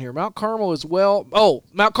 What are you doing here? Mount Carmel is well.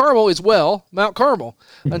 Mount Carmel is well. Mount Carmel.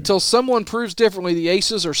 Until someone proves differently, the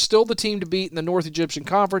Aces are still the team to beat in the North Egyptian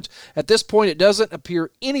Conference. At this point, it doesn't appear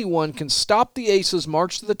anyone can stop the Aces'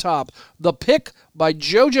 march to the top. The pick by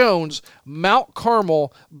Joe Jones, Mount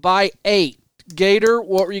Carmel by 8. Gator,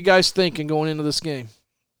 what were you guys thinking going into this game?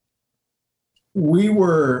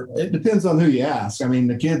 It depends on who you ask. I mean,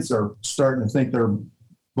 the kids are starting to think they're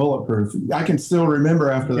bulletproof. I can still remember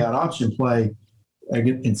after that option play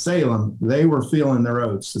in Salem, they were feeling their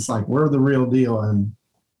oats. It's like, we're the real deal. And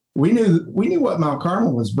we knew what Mount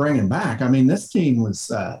Carmel was bringing back. I mean, this team was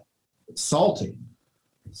salty.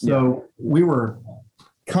 So we were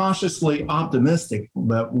cautiously optimistic,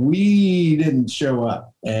 but we didn't show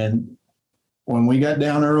up. And when we got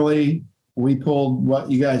down early, we pulled what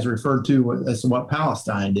you guys referred to as what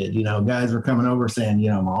Palestine did. Guys were coming over saying,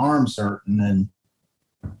 my arm's hurting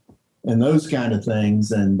and those kind of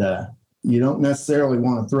things. And you don't necessarily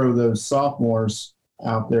want to throw those sophomores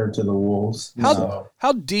out there to the wolves.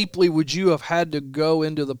 How deeply would you have had to go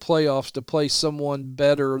into the playoffs to play someone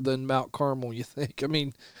better than Mount Carmel, you think? I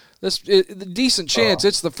mean, the decent chance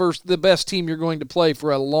it's the best team you're going to play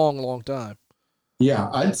for a long, long time. Yeah,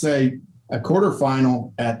 I'd say a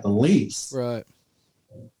quarterfinal at the least. Right.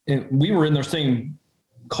 And we were in their same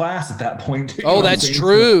class at that point too. Oh, that's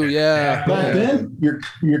true. Yeah. But then your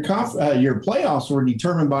playoffs were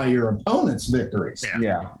determined by your opponent's victories.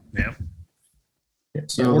 Yeah.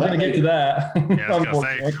 So we're going to get to that. Yeah, I was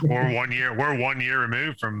gonna say, we're 1 year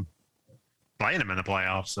removed from playing them in the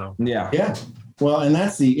playoffs. So yeah. Well, and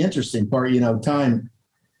that's the interesting part. Time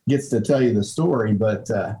gets to tell you the story, but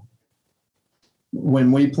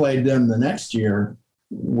when we played them the next year,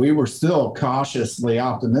 we were still cautiously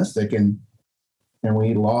optimistic, and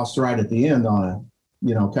we lost right at the end on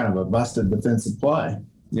a kind of a busted defensive play.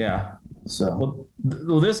 Yeah. So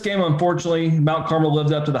well, this game, unfortunately, Mount Carmel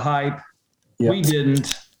lived up to the hype. Yep. We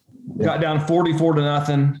didn't. Got down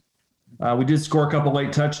 44-0. We did score a couple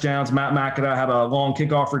late touchdowns. Matt McAdoo had a long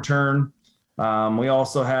kickoff return. We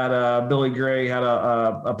also had Billy Gray had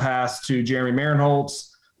a pass to Jeremy Marinholtz.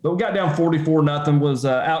 But we got down 44-0, was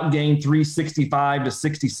outgained 365 to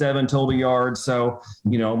 67 total yards. So,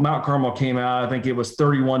 Mount Carmel came out. I think it was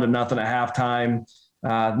 31-0 at halftime.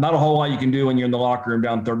 Not a whole lot you can do when you're in the locker room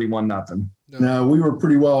down 31-0. No, we were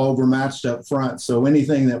pretty well overmatched up front. So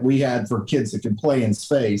anything that we had for kids that could play in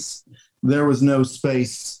space, there was no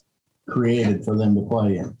space created for them to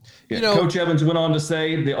play in. Yeah, Coach Evans went on to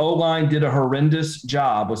say the O-line did a horrendous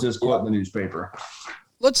job, was his quote in the newspaper.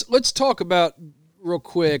 Let's talk about real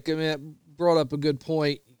quick. I mean, it brought up a good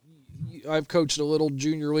point. I've coached a little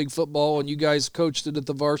junior league football, and you guys coached it at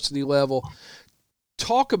the varsity level.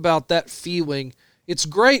 Talk about that feeling. It's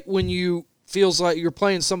great when you feels like you're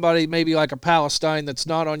playing somebody maybe like a Palestine that's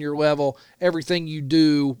not on your level. Everything you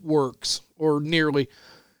do works, or nearly.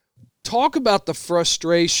 Talk about the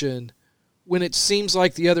frustration when it seems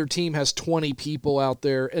like the other team has 20 people out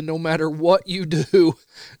there, and no matter what you do,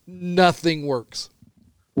 nothing works.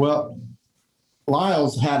 Well,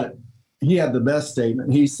 Lyles had the best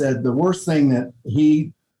statement. He said the worst thing that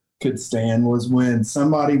he could stand was when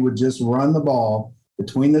somebody would just run the ball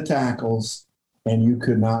between the tackles and you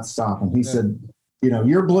could not stop them. He said,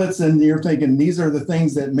 you're blitzing, you're thinking these are the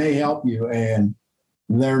things that may help you, and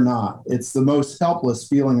they're not. It's the most helpless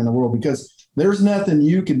feeling in the world because there's nothing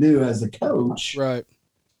you can do as a coach right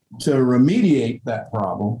to remediate that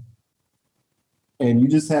problem. And you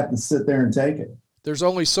just have to sit there and take it. There's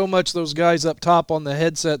only so much those guys up top on the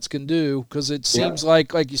headsets can do because it seems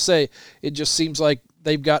like you say, it just seems like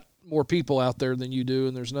they've got more people out there than you do,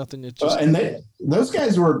 and there's nothing that just. Those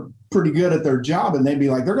guys were pretty good at their job, and they'd be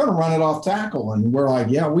like, they're going to run it off tackle, and we're like,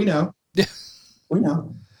 yeah, we know. Yeah, we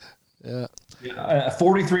know. Yeah.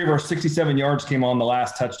 43 of our 67 yards came on the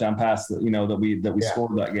last touchdown pass that we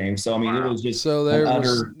scored that game. So I mean, it was just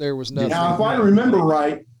there was nothing. Now, if I remember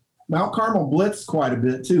right, Mount Carmel blitzed quite a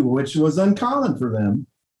bit too, which was uncommon for them,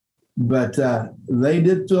 but they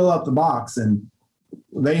did fill up the box, and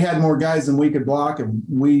they had more guys than we could block, and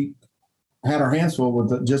we had our hands full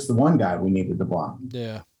with just the one guy we needed to block.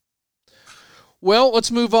 Yeah. Well,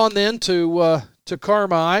 let's move on then to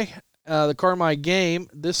Carmi, the Carmi game.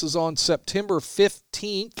 This is on September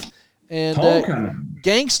 15th. And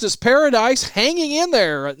Gangsta's Paradise hanging in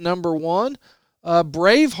there at number 1.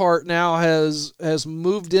 Braveheart now has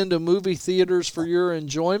moved into movie theaters for your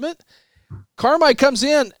enjoyment. Carmi comes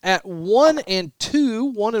in at 1-2,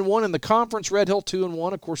 1-1 in the conference. Red Hill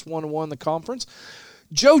 2-1, of course 1-1 in the conference.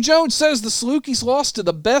 Joe Jones says the Salukis lost to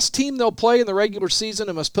the best team they'll play in the regular season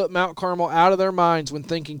and must put Mount Carmel out of their minds when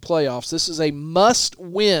thinking playoffs. This is a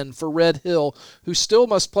must-win for Red Hill, who still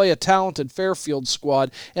must play a talented Fairfield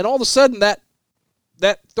squad. And all of a sudden, that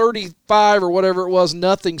 35 or whatever it was,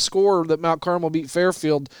 nothing score that Mount Carmel beat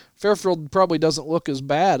Fairfield probably doesn't look as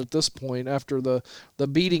bad at this point after the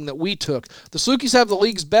beating that we took. The Salukis have the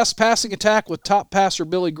league's best passing attack with top passer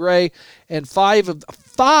Billy Gray and five of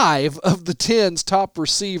the 10's top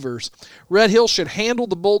receivers. Red Hill should handle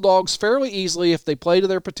the Bulldogs fairly easily if they play to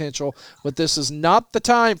their potential, but this is not the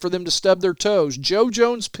time for them to stub their toes. Joe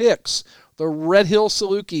Jones picks the Red Hill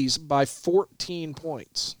Salukis by 14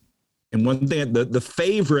 points. And one thing, the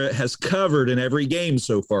favorite has covered in every game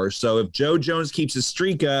so far. So if Joe Jones keeps his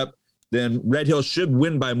streak up, then Red Hill should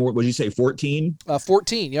win by more. What did you say, 14?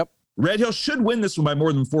 14, yep. Red Hill should win this one by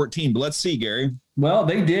more than 14, but let's see, Gary. Well,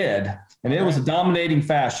 they did. And it was a dominating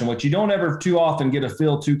fashion, which you don't ever too often get to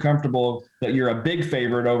feel too comfortable that you're a big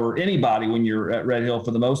favorite over anybody when you're at Red Hill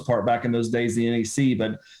for the most part back in those days, the NEC.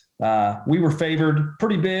 But we were favored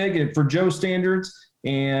pretty big for Joe standards.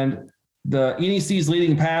 And the NEC's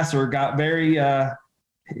leading passer got very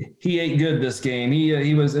he ate good this game.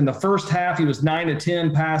 He was in the first half, he was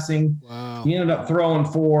 9-10 passing. Wow. He ended up throwing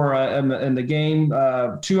for in the game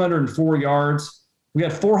 204 yards. We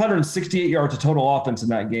had 468 yards of total offense in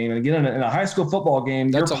that game. And again, in a high school football game,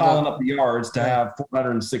 you're piling up the yards to have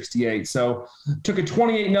 468. So took a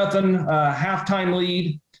 28-0 halftime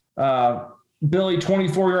lead. Billy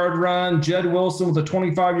 24-yard run. Jed Wilson with a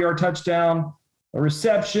 25-yard touchdown. A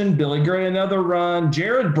reception, Billy Gray another run.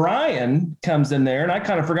 Jared Bryan comes in there, and I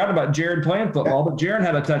kind of forgot about Jared playing football, but Jared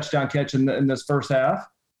had a touchdown catch in this first half.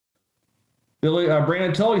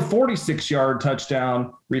 Brandon Tully, 46-yard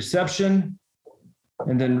touchdown reception.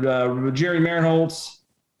 And then Jerry Marinholtz,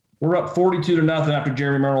 we're up 42-0 after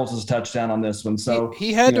Jerry Marinholtz's touchdown on this one. So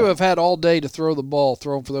he had to have had all day to throw the ball,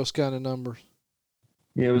 throwing for those kind of numbers.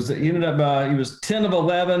 Yeah, he ended up he was 10 of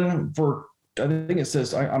 11 for, I think it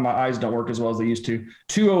says my eyes don't work as well as they used to.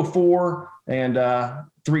 204 and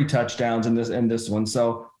 3 touchdowns in this one.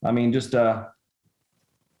 So I mean, just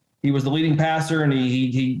he was the leading passer, and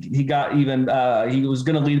he got even. He was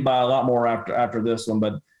going to lead by a lot more after this one,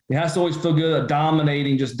 but it has to always feel good. A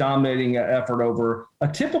dominating effort over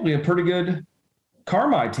typically a pretty good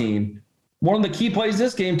Carmi team. One of the key plays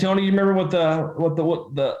this game, Tony. You remember what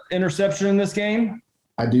the interception in this game?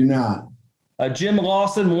 I do not. Jim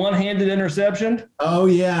Lawson one-handed interception. Oh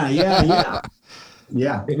yeah.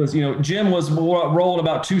 Yeah. It was, Jim was rolling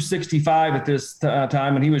about 265 at this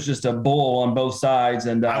time, and he was just a bull on both sides.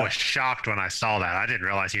 And I was shocked when I saw that. I didn't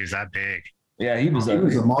realize he was that big. Yeah, he was a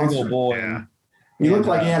monster boy. Yeah. He looked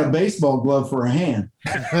like he had a baseball glove for a hand.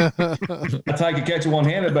 That's how I could catch it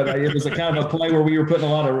one-handed, but it was a kind of a play where we were putting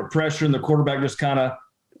a lot of pressure, and the quarterback just kind of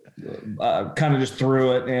just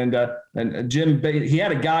threw it. And Jim, he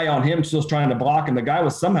had a guy on him still trying to block him. The guy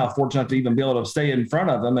was somehow fortunate to even be able to stay in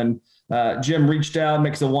front of him. And Jim reached out,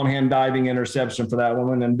 makes a one-hand diving interception for that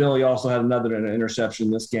one. And Billy also had another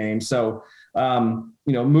interception this game. So,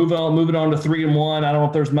 moving on to 3-1. I don't know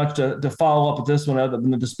if there's much to follow up with this one other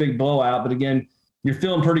than this big blowout. But again, you're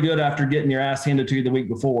feeling pretty good after getting your ass handed to you the week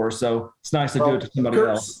before. So it's nice to do it to somebody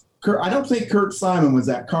else. I don't think Kurt Simon was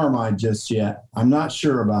at Carmi just yet. I'm not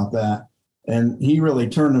sure about that. And he really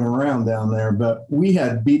turned him around down there. But we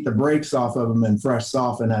had beat the brakes off of him in Fresh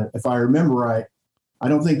Soft. And if I remember right, I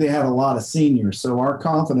don't think they had a lot of seniors. So our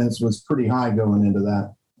confidence was pretty high going into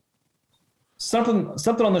that. Something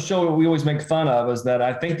on the show we always make fun of is that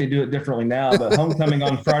I think they do it differently now. But homecoming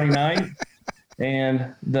on Friday night,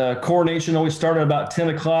 and the coronation always started about 10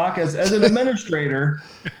 o'clock. As an administrator,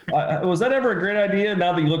 was that ever a great idea,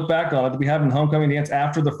 now that you look back on it, to be having homecoming dance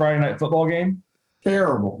after the Friday night football game?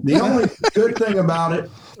 Terrible. The only good thing about it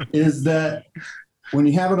is that when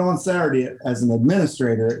you have it on Saturday as an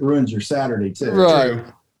administrator, it ruins your Saturday too. Right.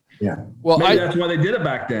 Yeah. Well, maybe that's why they did it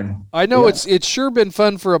back then. I know it's sure been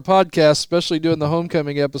fun for a podcast, especially doing the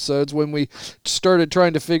homecoming episodes, when we started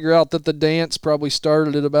trying to figure out that the dance probably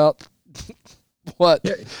started at about what?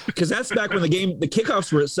 Yeah, because that's back when the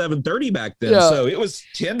kickoffs were at 7:30 back then. Yeah. So it was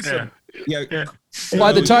 10. Yeah.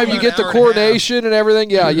 By the time you get the coronation and everything,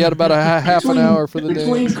 you had about a half an hour for the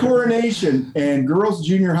between dance. coronation and girls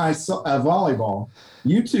junior high volleyball.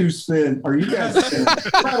 You guys spend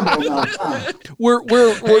incredible amount of time.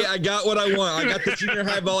 Hey, I got what I want. I got the junior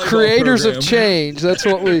high volleyball Creators program. of change. That's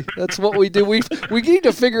what we do. We need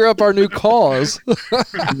to figure up our new cause.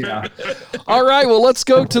 Yeah. All right. Well, let's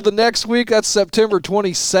go to the next week. That's September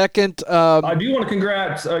 22nd. I do want to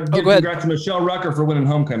congrats to Michelle Rucker for winning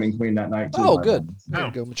homecoming queen that night. Too, Good. There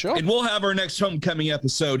you go, Michelle. And we'll have our next homecoming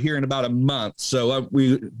episode here in about a month. So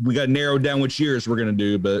we got to narrow down which years we're going to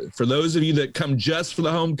do. But for those of you that come just for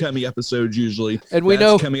the homecoming episodes, usually, and we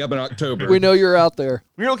know coming up in October. We know you're out there.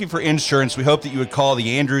 When you're looking for insurance, we hope that you would call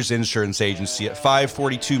the Andrews Insurance Agency at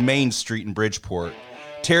 542 Main Street in Bridgeport.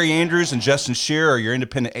 Terry Andrews and Justin Shearer are your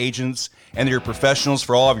independent agents, and they're your professionals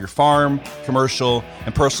for all of your farm, commercial,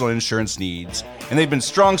 and personal insurance needs. And they've been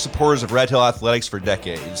strong supporters of Red Hill Athletics for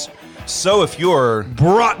decades. So if you're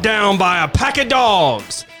brought down by a pack of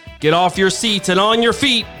dogs, get off your seats and on your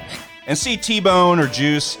feet and see T-Bone or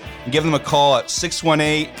Juice, and give them a call at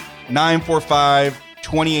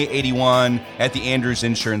 618-945-2881 at the Andrews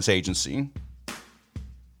Insurance Agency.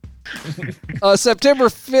 September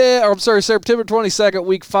 22nd,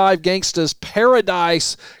 week 5, Gangsta's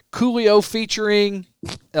Paradise. Coolio featuring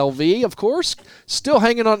LV, of course. Still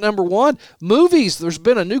hanging on number 1. Movies. There's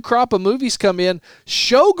been a new crop of movies come in.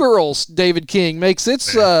 Showgirls, David King, makes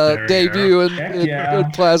its debut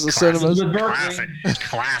in Plaza Cinemas.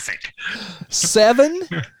 Classic. 7,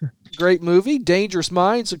 great movie. Dangerous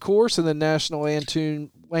Minds, of course, and the National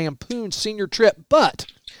Lampoon Senior Trip. But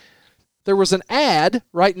there was an ad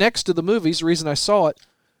right next to the movies, the reason I saw it.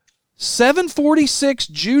 746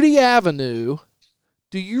 Judy Avenue.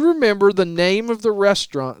 Do you remember the name of the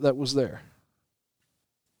restaurant that was there?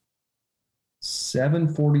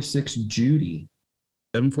 746 Judy.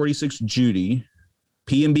 746 Judy.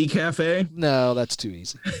 P&B Cafe? No, that's too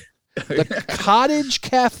easy. The Cottage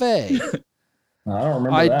Cafe. I don't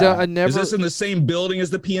remember that. I never. Is this in the same building as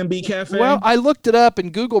the P&B Cafe? Well, I looked it up,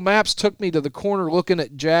 and Google Maps took me to the corner looking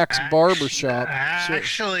at Jack's Barber Shop.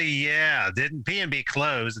 Actually, yeah. Didn't P&B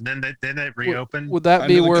close, and then didn't it reopen? Would that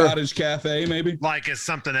be where Cottage Cafe, maybe? Like it's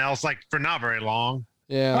something else, like for not very long.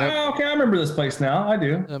 Yeah. Okay, I remember this place now. I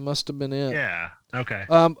do. That must have been it. Yeah. Okay.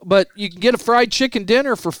 But you can get a fried chicken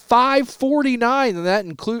dinner for $5.49, and that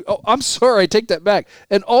include. Oh, I'm sorry, I take that back.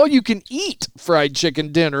 An all-you-can-eat fried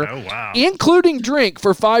chicken dinner, including drink,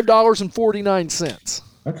 for $5.49.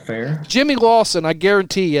 That's fair. Jimmy Lawson, I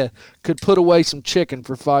guarantee you, could put away some chicken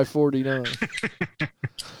for $5.49.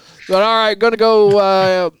 But all right, going to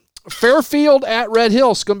go Fairfield at Red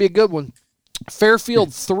Hill. It's going to be a good one. Fairfield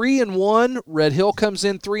 3-1. Red Hill comes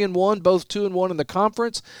in 3-1, both 2-1 in the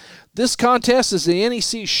conference. This contest is the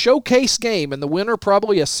NEC showcase game, and the winner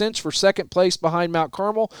probably a cinch for second place behind Mount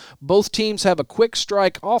Carmel. Both teams have a quick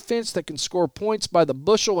strike offense that can score points by the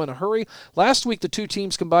bushel in a hurry. Last week, the two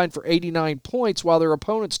teams combined for 89 points, while their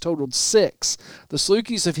opponents totaled 6. The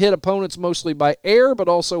Salukis have hit opponents mostly by air, but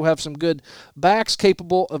also have some good backs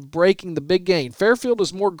capable of breaking the big game. Fairfield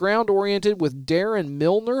is more ground-oriented with Darren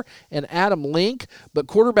Milner and Adam Link, but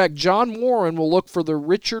quarterback John Warren will look for the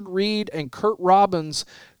Richard Reed and Kurt Robbins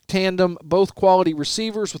tandem, both quality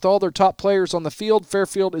receivers. With all their top players on the field,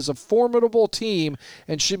 Fairfield is a formidable team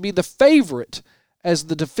and should be the favorite as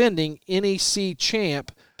the defending NEC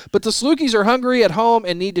champ. But the Salukis are hungry at home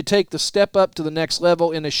and need to take the step up to the next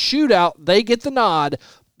level. In a shootout, they get the nod.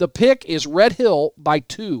 The pick is Red Hill by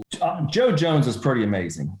 2. Joe Jones is pretty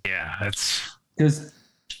amazing. Yeah, that's because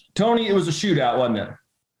Tony, it was a shootout, wasn't it?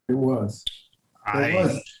 It was. It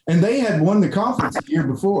was. And they had won the conference the year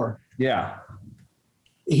before. Yeah.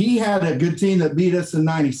 He had a good team that beat us in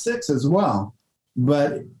 96 as well.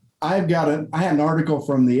 But I had an article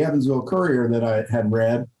from the Evansville Courier that I had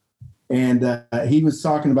read, and he was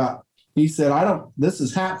talking about, he said, this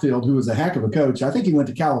is Hatfield, who was a heck of a coach. I think he went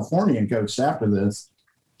to California and coached after this.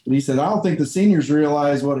 But he said, I don't think the seniors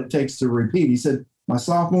realize what it takes to repeat. He said, my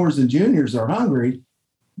sophomores and juniors are hungry,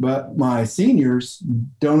 but my seniors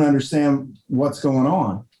don't understand what's going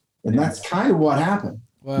on. And that's kind of what happened.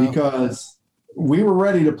 Wow. Because we were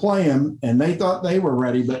ready to play them, and they thought they were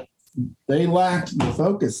ready, but they lacked the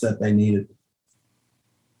focus that they needed.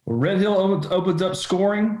 Well, Red Hill opens up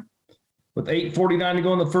scoring with 8:49 to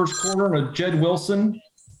go in the first quarter, and a Jed Wilson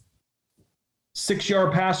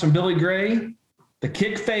 6-yard pass from Billy Gray. The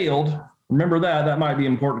kick failed. Remember that. That might be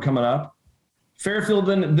important coming up. Fairfield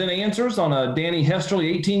then answers on a Danny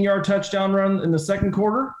Hesterly 18-yard touchdown run in the second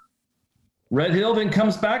quarter. Red Hill then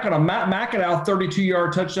comes back on a Matt McAdow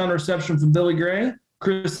 32-yard touchdown reception from Billy Gray.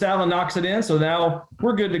 Chris Allen knocks it in, so now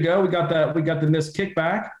we're good to go. We got the missed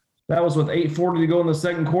kickback. That was with 8:40 to go in the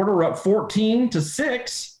second quarter. We're up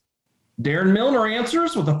 14-6. Darren Milner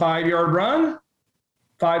answers with a 5-yard run.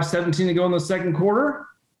 5:17 to go in the second quarter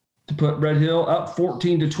to put Red Hill up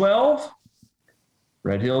 14-12.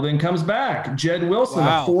 Red Hill then comes back. Jed Wilson,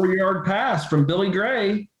 Wow. a 4-yard pass from Billy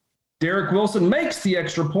Gray. Derek Wilson makes the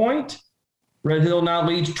extra point. Red Hill now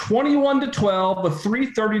leads 21-12 with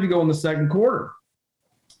 3:30 to go in the second quarter.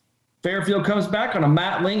 Fairfield comes back on a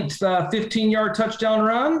Matt Linked 15-yard touchdown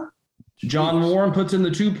run. John Warren puts in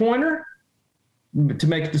the 2-pointer to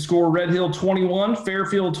make the score Red Hill 21,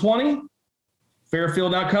 Fairfield 20.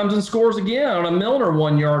 Fairfield now comes and scores again on a Milner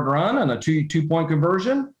 1-yard run and a two-point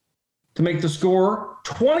conversion to make the score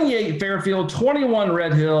 28 Fairfield, 21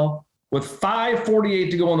 Red Hill with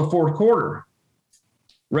 5:48 to go in the fourth quarter.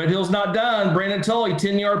 Red Hill's not done. Brandon Tully,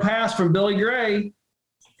 10-yard pass from Billy Gray.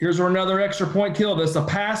 Here's where another extra point killed us. A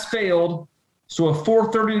pass failed. So a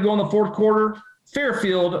 4:30 to go in the fourth quarter.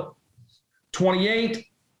 Fairfield 28,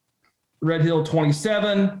 Red Hill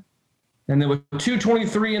 27. And then with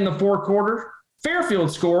 2:23 in the fourth quarter,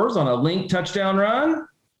 Fairfield scores on a Link touchdown run.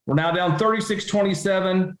 We're now down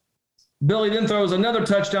 36-27. Billy then throws another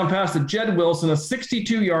touchdown pass to Jed Wilson, a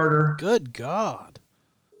 62-yarder. Good God.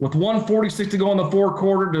 With 1:46 to go in the fourth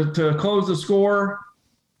quarter to close the score.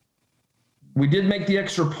 We did make the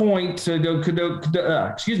extra point to go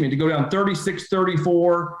down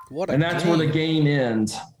 36-34. What a and that's where the game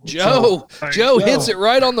ends. Joe hits it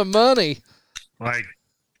right on the money. Like,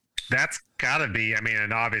 that's got to be, I mean,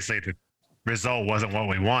 and obviously the result wasn't what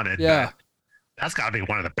we wanted. Yeah. But that's got to be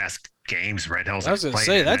one of the best games Red Hills I was have going to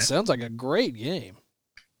played. say, that sounds like a great game.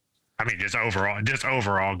 I mean, just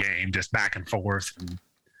overall game, just back and forth. And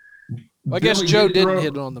Well, I guess Billy Joe did didn't throw-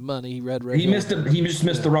 hit it on the money. He read He missed it. He just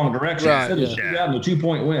missed the wrong direction. Right, Instead of yeah. shootout and a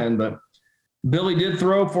 2-point win, but Billy did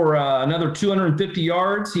throw for another 250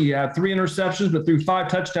 yards. He had 3 interceptions, but threw 5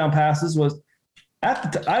 touchdown passes. I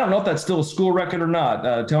don't know if that's still a school record or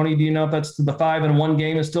not. Tony, do you know if that's the 5 in one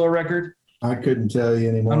game is still a record? I couldn't tell you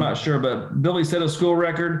anymore. I'm not sure, but Billy set a school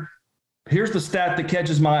record. Here's the stat that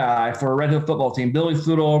catches my eye for a Red Hill football team. Billy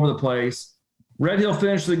flew it all over the place. Red Hill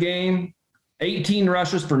finished the game 18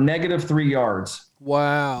 rushes for -3 yards.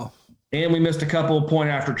 Wow. And we missed a couple of point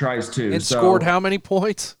after tries too. And So scored how many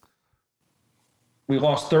points? we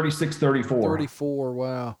lost 36-34. 34.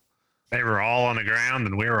 Wow. they were all on the ground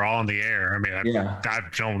and we were all in the air. I mean, I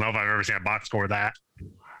don't know if I've ever seen a box score that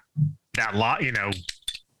lot,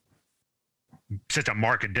 such a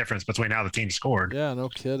marked difference between how the team scored. Yeah, no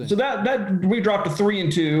kidding. So that we dropped to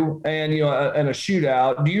 3-2 and and a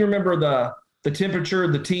shootout. Do you remember the temperature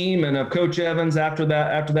of the team and of Coach Evans after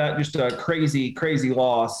that? Just a crazy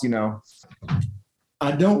loss.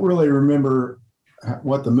 I don't really remember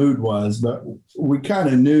what the mood was, but we kind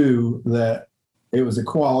of knew that it was a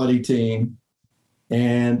quality team,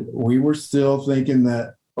 and we were still thinking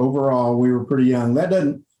that overall we were pretty young. That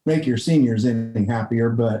doesn't make your seniors any happier,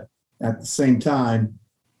 but at the same time,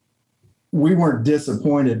 we weren't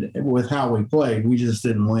disappointed with how we played. We just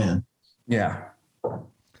didn't win. Yeah.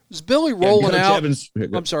 Was Billy rolling Coach out? Evans-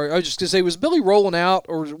 I'm sorry. I was just going to say, was Billy rolling out,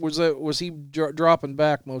 or was he dropping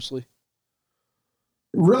back mostly?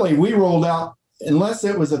 Really, we rolled out, unless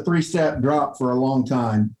it was a 3-step drop for a long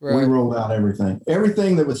time, we Right. rolled out everything.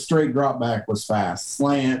 Everything that was straight drop back was fast.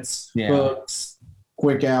 Slants, hooks,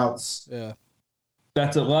 quick outs. Yeah.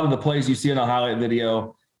 That's a lot of the plays you see in a highlight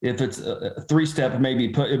video. If it's a 3-step, maybe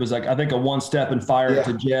it was like, I think a 1-step and fire it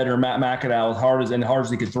to Jed or Matt McAdow as hard as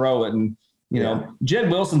he could throw it. And, Jed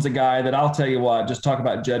Wilson's a guy that I'll tell you what, just talk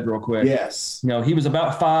about Jed real quick. Yes. He was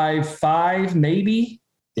about 5'5", maybe.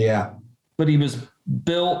 Yeah. But he was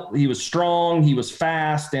built, he was strong, he was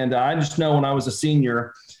fast. And I just know when I was a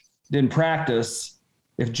senior in practice,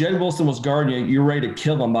 if Jed Wilson was guarding you, you're ready to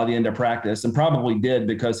kill him by the end of practice, and probably did,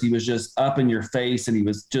 because he was just up in your face and he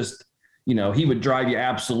was just, he would drive you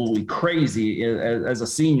absolutely crazy as a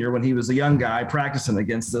senior when he was a young guy practicing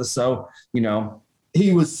against us. So,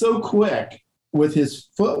 he was so quick with his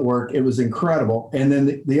footwork. It was incredible. And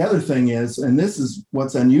then the other thing is, and this is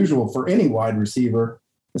what's unusual for any wide receiver,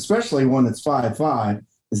 especially one that's 5'5",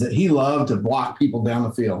 is that he loved to block people down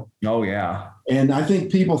the field. Oh, yeah. And I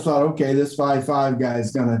think people thought, okay, this 5'5" guy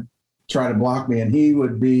is going to try to block me. And he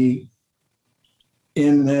would be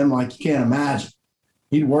in them like you can't imagine.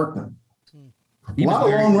 He'd work them. A lot of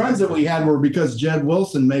long runs that we had were because Jed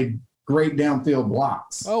Wilson made great downfield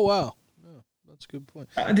blocks. Oh, wow. Yeah, that's a good point.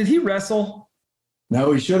 Did he wrestle?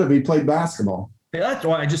 No, he should have. He played basketball. Yeah, that's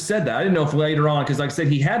why I just said that. I didn't know if later on, because like I said,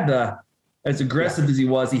 he had as aggressive as he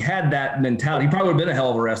was, he had that mentality. He probably would have been a hell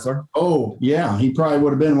of a wrestler. Oh, yeah. He probably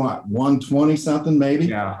would have been, 120 something maybe?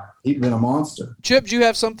 Yeah. He'd been a monster. Chip, do you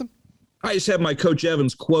have something? I just have my Coach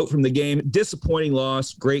Evans quote from the game. Disappointing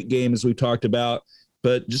loss, great game as we talked about,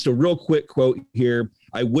 but just a real quick quote here.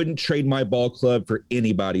 I wouldn't trade my ball club for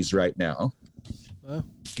anybody's right now.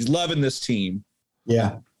 He's loving this team.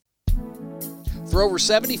 Yeah. For over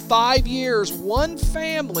 75 years, one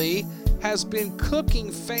family has been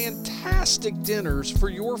cooking fantastic dinners for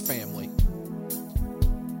your family.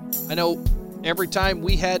 I know every time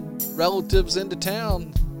we had relatives into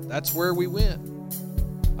town, that's where we went.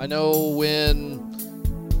 I know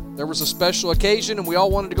when there was a special occasion and we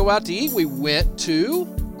all wanted to go out to eat, we went to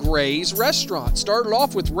Gray's Restaurant. Started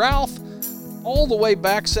off with Ralph all the way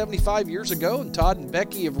back 75 years ago, and Todd and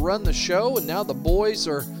Becky have run the show, and now the boys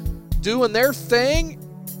are doing their thing.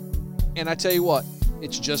 And I tell you what,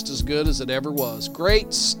 it's just as good as it ever was.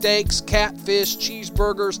 Great steaks, catfish,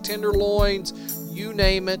 cheeseburgers, tenderloins, you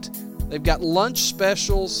name it. They've got lunch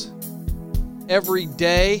specials every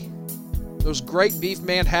day. Those great beef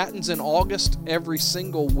Manhattans in August every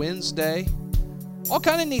single Wednesday. All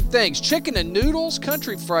kind of neat things. Chicken and noodles,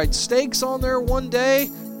 country fried steaks on there one day.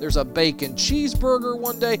 There's a bacon cheeseburger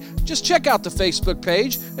one day. Just check out the Facebook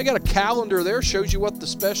page. They got a calendar there, shows you what the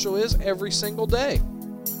special is every single day.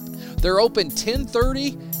 They're open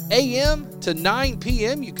 10:30 a.m. to 9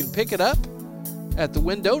 p.m. You can pick it up at the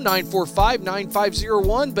window,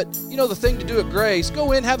 945-9501. But, you know, the thing to do at Gray's,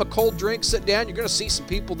 go in, have a cold drink, sit down. You're going to see some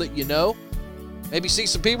people that you know. Maybe see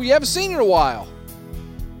some people you haven't seen in a while.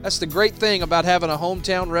 That's the great thing about having a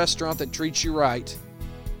hometown restaurant that treats you right.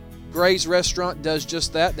 Gray's Restaurant does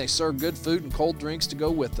just that. They serve good food and cold drinks to go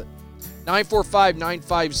with it.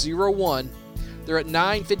 945-9501. They're at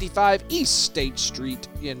 955 East State Street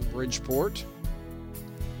in Bridgeport.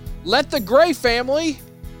 Let the Gray family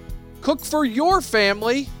cook for your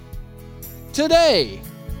family today.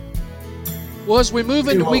 Well, as we move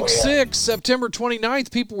into week 6, September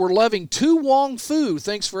 29th, people were loving Tu Wong Fu.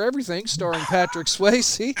 Thanks for Everything, starring Patrick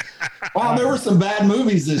Swayze. Wow, there were some bad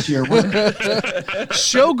movies this year.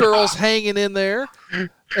 Showgirls hanging in there.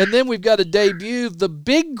 And then we've got a debut, The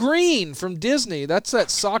Big Green from Disney. That's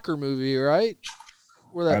that soccer movie, right?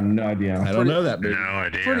 I have no idea. I don't know that movie. No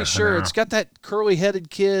idea. Pretty sure. It's got that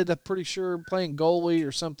curly-headed kid, I'm pretty sure, playing goalie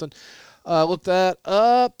or something. Look that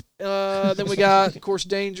up. Then we got, of course,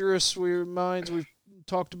 Dangerous Minds we've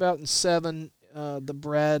talked about in 7, the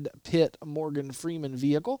Brad Pitt Morgan Freeman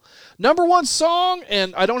vehicle. Number 1 song,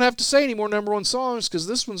 and I don't have to say any more number 1 songs because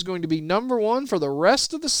this one's going to be number 1 for the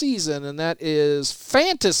rest of the season, and that is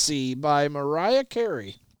Fantasy by Mariah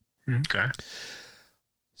Carey. Okay.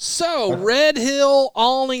 So, Red Hill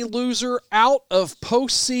Alney loser out of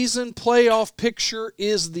postseason playoff picture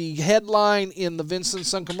is the headline in the Vincent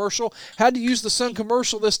Sun commercial. Had to use the Sun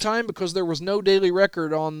commercial this time because there was no daily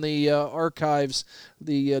record on the archives,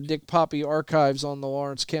 the Dick Poppy archives on the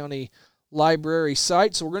Lawrence County Library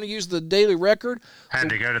site. So we're going to use the daily record. Had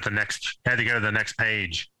to go to the next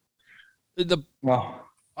page. I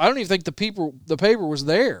don't even think the paper was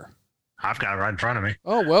there. I've got it right in front of me.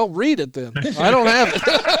 Oh, well, read it then. I don't have it.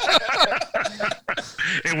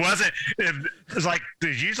 It wasn't. It's like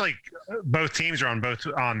there's usually both teams are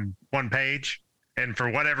on one page, and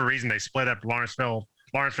for whatever reason they split up. Lawrenceville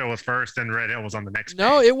was first, and Red Hill was on the next.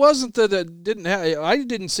 No, page. it wasn't that it didn't have. I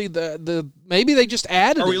didn't see the. Maybe they just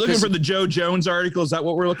added. Are we looking for the Joe Jones article? Is that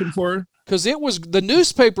what we're looking for? Because the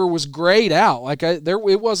newspaper was grayed out.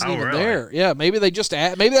 It wasn't even really? there. Yeah, maybe they just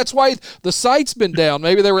maybe that's why the site's been down.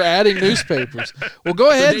 Maybe they were adding newspapers. Well,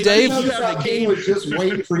 go ahead, Dave. That game was just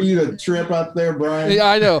waiting for you to trip up there, Brian. Yeah,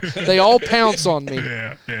 I know. They all pounce on me.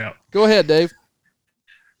 Yeah. Go ahead, Dave.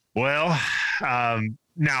 Well,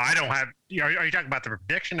 now I don't have. Are you talking about the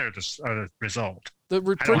prediction or the result? The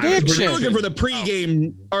We're prediction. looking for the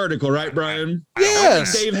pregame article, right, Brian?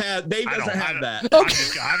 Yes. Dave doesn't have that. I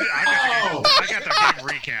got the big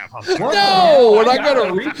recap. No, we're not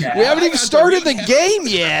gonna. We haven't even started the game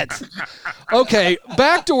yet. Okay,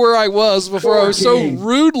 back to where I was before I was so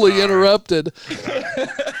rudely interrupted.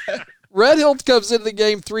 Red Hill comes into the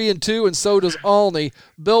game 3-2, and so does Alney.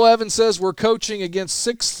 Bill Evans says we're coaching against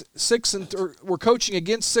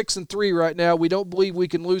 6-3 right now. We don't believe we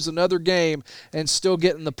can lose another game and still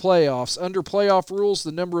get in the playoffs. Under playoff rules,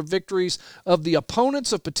 the number of victories of the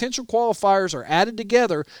opponents of potential qualifiers are added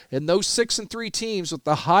together, and those 6-3 teams with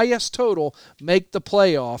the highest total make the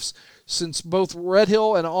playoffs. Since both Red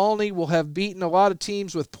Hill and Alney will have beaten a lot of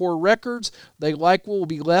teams with poor records, they will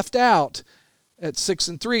be left out at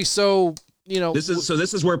 6-3. So, this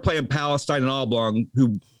is where playing Palestine and Oblong,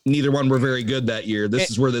 who neither one were very good that year. This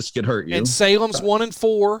is where this could hurt you. And Salem's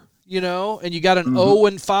 1-4, and you got an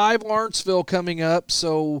 0-5 Lawrenceville coming up.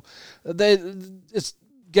 So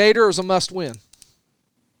Gator is a must win.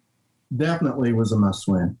 Definitely was a must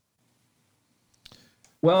win.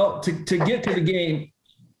 Well, to get to the game,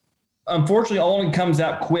 unfortunately, only comes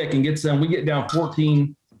out quick and gets them. We get down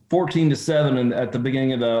 14-7 at the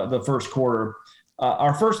beginning of the first quarter.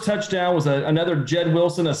 Our first touchdown was another Jed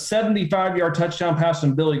Wilson, a 75-yard touchdown pass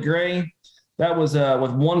from Billy Gray. That was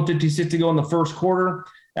with 1:56 to go in the first quarter.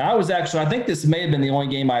 And I think this may have been the only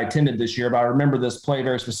game I attended this year, but I remember this play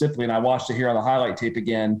very specifically, and I watched it here on the highlight tape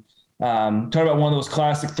again. Talk about one of those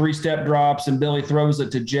classic 3-step drops, and Billy throws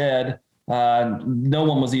it to Jed. No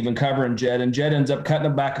one was even covering Jed, and Jed ends up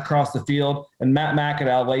cutting it back across the field, and Matt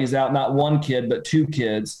McAdow lays out not one kid, but 2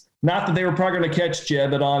 kids. Not that they were probably going to catch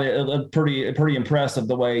Jed, but on it pretty impressive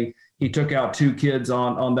the way he took out 2 kids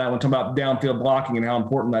on that one, talking about downfield blocking and how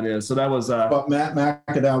important that is. So that was what Matt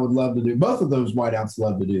McAdow would love to do. Both of those wideouts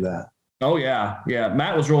love to do that. Oh, yeah.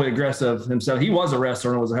 Matt was really aggressive himself. He was a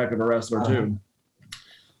wrestler and was a heck of a wrestler, too.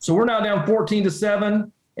 So we're now down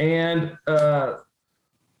 14-7, and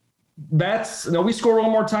we score one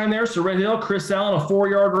more time there. So Red Hill, Chris Allen, a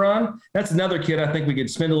 4-yard run. That's another kid I think we could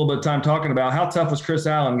spend a little bit of time talking about. How tough was Chris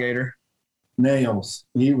Allen, Gator? Nails.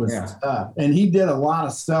 He was tough. And he did a lot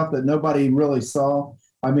of stuff that nobody really saw.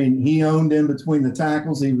 I mean, he owned in between the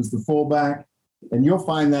tackles. He was the fullback. And you'll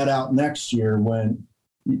find that out next year when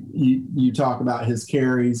you talk about his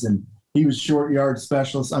carries. And he was short yard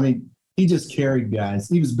specialist. I mean, he just carried guys.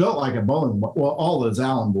 He was built like a bowling ball. Well, all those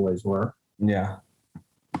Allen boys were. Yeah.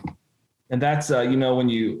 And that's, when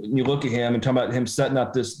you look at him and talk about him setting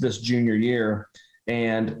up this junior year,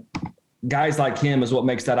 and guys like him is what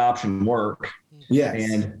makes that option work.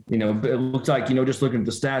 Yes. And, it looks like, just looking at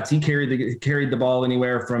the stats, he carried the ball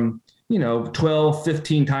anywhere from, 12,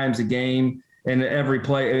 15 times a game. And every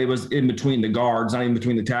play, it was in between the guards, not even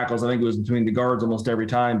between the tackles. I think it was between the guards almost every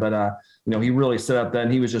time. But, he really set up that,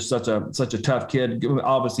 and he was just such a tough kid.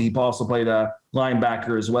 Obviously, he also played a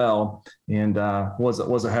linebacker as well, and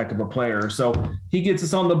was a heck of a player. So he gets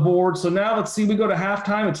us on the board. So now let's see, we go to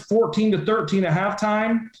halftime. It's 14-13 at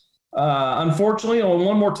halftime. Unfortunately, only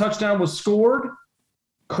one more touchdown was scored.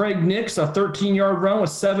 Craig Nix, a 13-yard run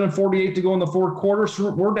with 7:48 to go in the fourth quarter.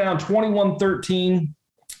 So we're down 21-13.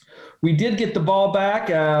 We did get the ball back.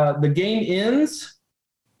 The game ends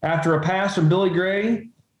after a pass from Billy Gray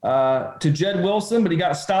to Jed Wilson, but he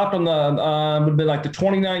got stopped on the would have been like the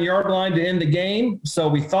 29-yard line to end the game. So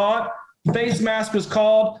we thought face mask was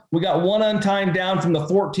called. We got one untimed down from the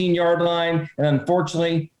 14-yard line, and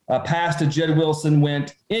unfortunately, a pass to Jed Wilson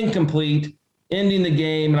went incomplete, ending the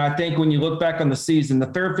game. And I think when you look back on the season, the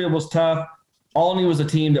Fairfield was tough. Albany was a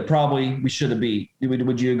team that probably we should have beat.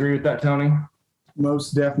 Would you agree with that, Tony?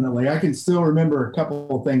 Most definitely. I can still remember a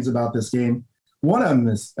couple of things about this game. One of them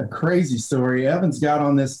is a crazy story. Evans got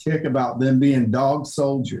on this kick about them being dog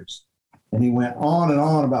soldiers, and he went on and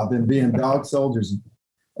on about them being dog soldiers.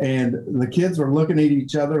 And the kids were looking at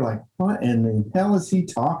each other like, what in the hell is he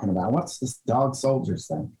talking about? What's this dog soldiers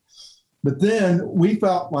thing? But then we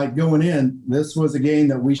felt like going in, this was a game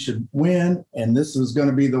that we should win, and this was going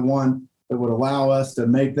to be the one that would allow us to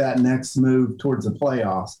make that next move towards the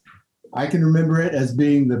playoffs. I can remember it as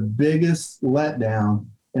being the biggest letdown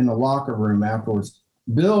in the locker room afterwards.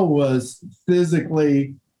 Bill was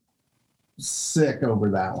physically sick over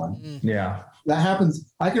that one. Yeah. That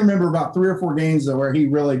happens. I can remember about 3 or 4 games where he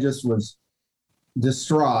really just was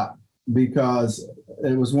distraught because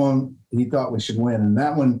it was one he thought we should win. And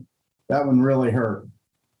that one really hurt.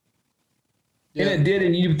 Yeah. And it did.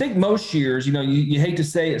 And you think most years, you hate to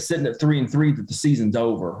say it sitting at 3-3 that the season's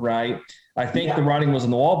over, right? I think the writing was on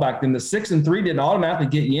the wall back then. The 6-3 didn't automatically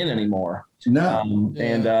get you in anymore. No.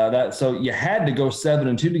 And so you had to go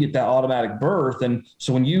 7-2 to get that automatic berth. And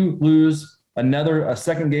so when you lose a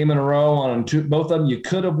second game in a row on both of them, you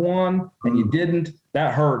could have won and you didn't.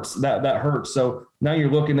 That hurts. That hurts. So now you're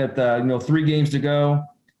looking at 3 games to go.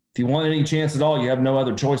 If you want any chance at all, you have no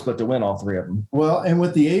other choice but to win all 3 of them. Well, and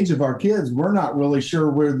with the age of our kids, we're not really sure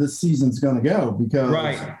where this season's going to go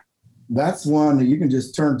because that's one that you can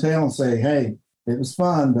just turn tail and say, hey, it was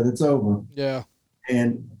fun, but it's over. Yeah.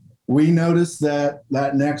 And we noticed that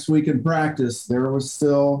next week in practice, there was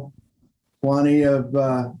still plenty of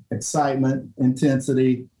excitement,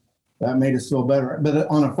 intensity. That made us feel better. But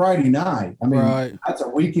on a Friday night, I mean, that's a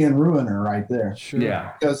weekend ruiner right there. Sure.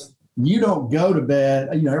 Yeah. Because you don't go to bed.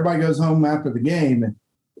 Everybody goes home after the game, and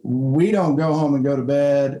we don't go home and go to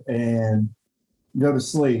bed and go to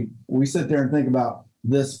sleep. We sit there and think about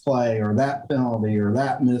this play or that penalty or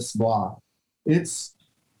that missed block. It's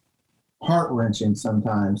heart-wrenching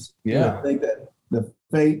sometimes. Yeah. I think that the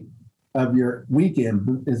fate of your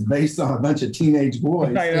weekend is based on a bunch of teenage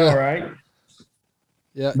boys. I know, right?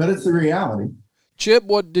 Yeah. But it's the reality. Chip,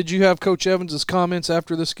 what did you have Coach Evans' comments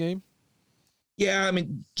after this game? Yeah, I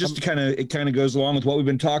mean, just it kind of goes along with what we've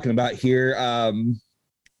been talking about here.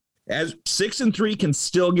 As 6-3 can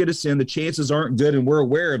still get us in, the chances aren't good, and we're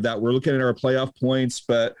aware of that. We're looking at our playoff points,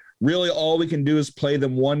 but really all we can do is play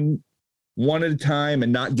them one at a time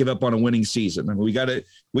and not give up on a winning season. I mean, we got to,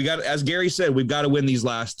 as Gary said, we've got to win these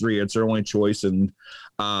last 3. It's our only choice, and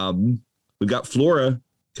we've got Flora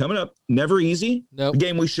coming up. Never easy. Nope. A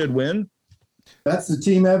game we should win. That's the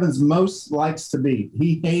team Evans most likes to beat.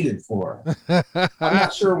 He hated Flora. I'm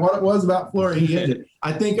not sure what it was about Flora. He hated.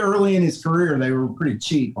 I think early in his career, they were pretty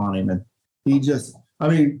cheap on him. And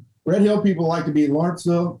Red Hill people like to beat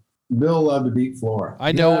Lawrenceville. Bill loved to beat Flora.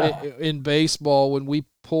 I know in baseball, when we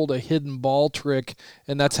pulled a hidden ball trick,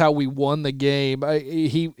 and that's how we won the game,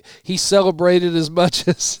 he celebrated as much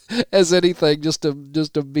as anything just to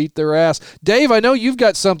beat their ass. Dave, I know you've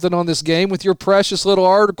got something on this game with your precious little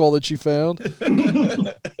article that you found.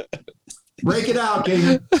 Break it out,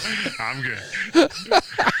 King. I'm good.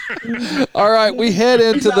 All right, we head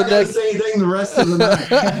into the next. Say anything the rest of the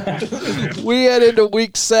night. We head into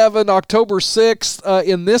Week 7, October 6th.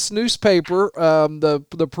 In this newspaper,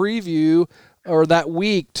 the preview or that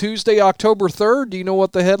week, Tuesday, October 3rd. Do you know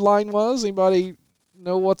what the headline was? Anybody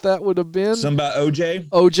know what that would have been? Something about OJ?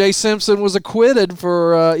 O.J. Simpson was acquitted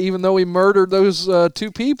for, even though he murdered those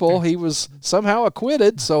 2 people, he was somehow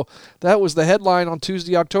acquitted. So that was the headline on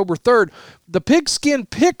Tuesday, October 3rd. The pigskin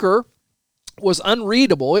picker was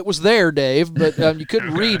unreadable. It was there, Dave, but you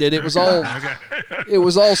couldn't read it. It was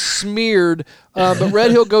all smeared. But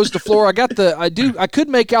Red Hill goes to Flora. I could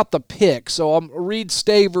make out the pick, so I'll read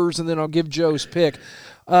Stavers and then I'll give Joe's pick.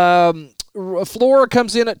 Flora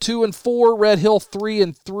comes in at 2-4, Red Hill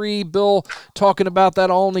 3-3. Bill talking about that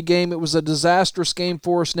Olney game. It was a disastrous game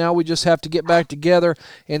for us. Now we just have to get back together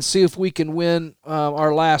and see if we can win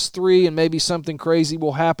our last 3, and maybe something crazy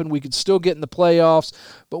will happen. We could still get in the playoffs,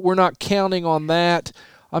 but we're not counting on that.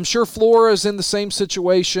 I'm sure Flora is in the same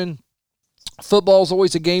situation. Football is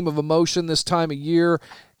always a game of emotion this time of year,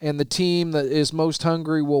 and the team that is most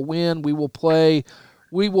hungry will win. We will play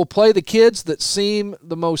the kids that seem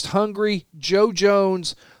the most hungry. Joe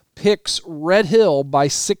Jones picks Red Hill by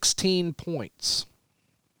 16 points.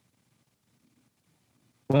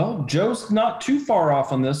 Well, Joe's not too far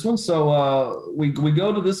off on this one. So we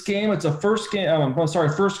go to this game. It's a first game.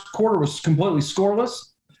 First quarter was completely scoreless.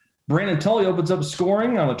 Brandon Tully opens up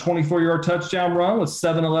scoring on a 24-yard touchdown run with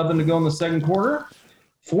 7:11 to go in the second quarter.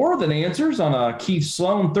 Flora then answers on a Keith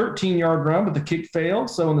Sloan 13-yard run, but the kick failed.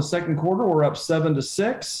 So in the second quarter, we're up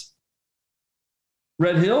 7-6.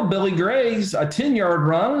 Red Hill, Billy Gray's a 10-yard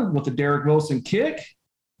run with a Derek Wilson kick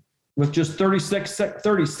with just 36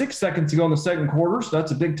 seconds to go in the second quarter. So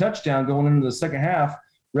that's a big touchdown going into the second half.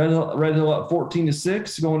 Red Hill up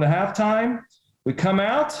 14-6 going to halftime. We come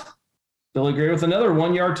out. Billy Gray with another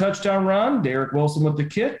 1-yard touchdown run. Derek Wilson with the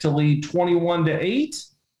kick to lead 21-8.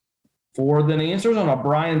 Flora then answers on a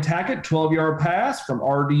Brian Tackett 12-yard pass from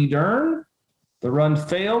R.D. Dern. The run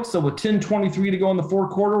failed, so with 10:23 to go in the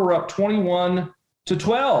fourth quarter, we're up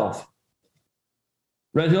 21-12.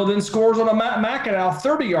 Red Hill then scores on a Matt McAdow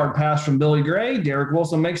 30-yard pass from Billy Gray. Derek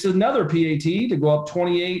Wilson makes another PAT to go up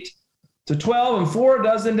 28-12, and Flora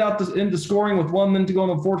does end up into scoring with 1 minute to go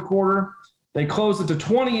in the fourth quarter. They close it to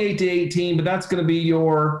 28-18, but that's going to be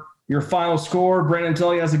your final score. Brandon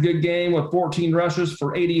Tully has a good game with 14 rushes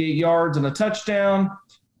for 88 yards and a touchdown.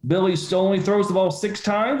 Billy still only throws the ball 6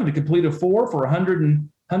 times, but he completed 4 for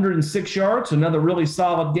 106 yards. So another really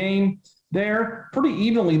solid game there. Pretty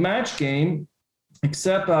evenly matched game,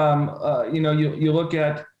 except you look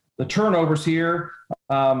at the turnovers here.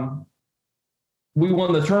 We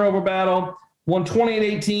won the turnover battle, won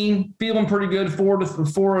 28-18, feeling pretty good,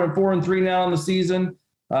 4-3 now in the season.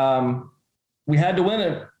 We had to win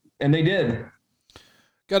it. And they did.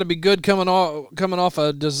 Got to be good coming off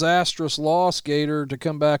a disastrous loss, Gator, to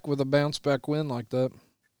come back with a bounce-back win like that.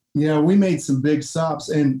 Yeah, we made some big stops,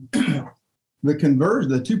 and the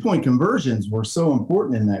 2-point conversions were so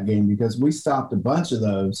important in that game because we stopped a bunch of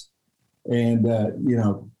those. And,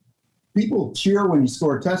 people cheer when you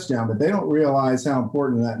score a touchdown, but they don't realize how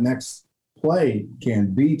important that next play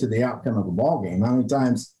can be to the outcome of a ball game. How many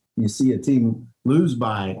times you see a team lose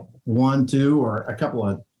by 1, 2, or a couple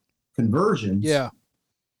of conversions. Yeah.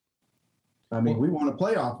 I mean, we won a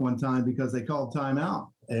playoff one time because they called timeout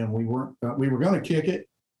and we were going to kick it.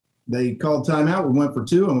 They called timeout. We went for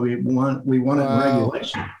 2 and we won it in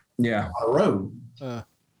regulation. Yeah. On the road.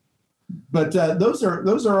 But those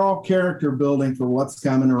are all character building for what's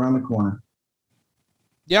coming around the corner.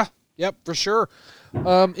 Yeah. Yep, for sure.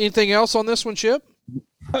 Anything else on this one, Chip?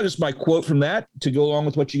 Just my quote from that to go along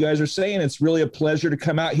with what you guys are saying. It's really a pleasure to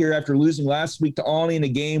come out here after losing last week to Olney in a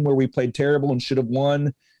game where we played terrible and should have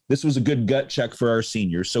won. This was a good gut check for our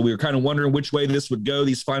seniors. So we were kind of wondering which way this would go,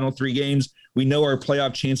 these final 3 games. We know our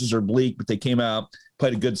playoff chances are bleak, but they came out,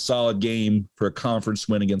 played a good, solid game for a conference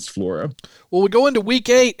win against Flora. Well, we go into Week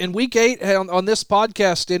 8, and Week 8 on this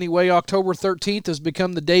podcast anyway, October 13th, has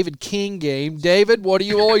become the David King game. David, what do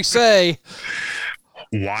you always say?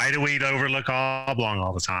 Why do we overlook Oblong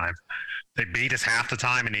all the time? They beat us half the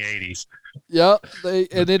time in the 80s. Yeah,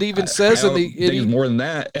 and it even says in the more than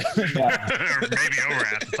that, or maybe over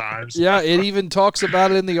half the times. Yeah, it even talks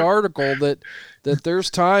about it in the article that there's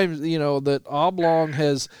times that Oblong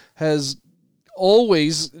has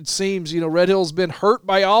always, it seems, Red Hill's been hurt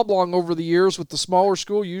by Oblong over the years with the smaller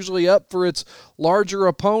school, usually up for its larger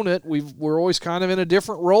opponent. We're always kind of in a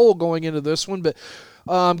different role going into this one, but.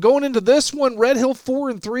 Going into this one, Red Hill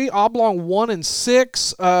 4-3, Oblong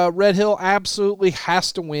 1-6. Red Hill absolutely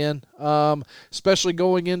has to win, especially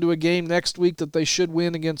going into a game next week that they should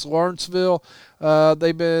win against Lawrenceville.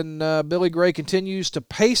 Billy Gray continues to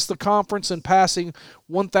pace the conference in passing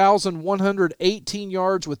 1,118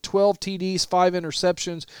 yards with 12 TDs, 5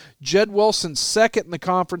 interceptions. Jed Wilson second in the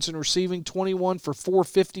conference in receiving, 21 for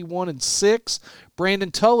 451 and 6. Brandon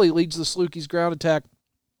Tully leads the Salukis ground attack.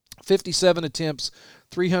 57 attempts,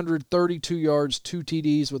 332 yards, 2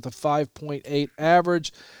 TDs with a 5.8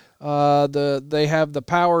 average. They have the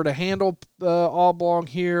power to handle Oblong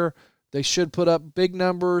here. They should put up big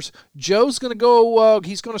numbers. Joe's going to go,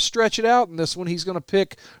 he's going to stretch it out in this one. He's going to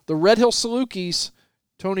pick the Red Hill Salukis,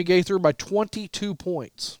 Tony Gaither, by 22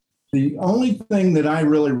 points. The only thing that I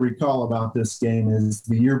really recall about this game is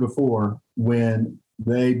the year before when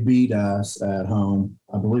they beat us at home.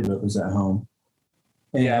 I believe it was at home.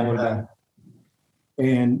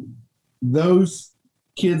 And those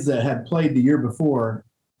kids that had played the year before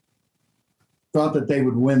thought that they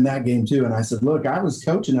would win that game too. And I said, look, I was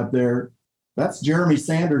coaching up there. That's Jeremy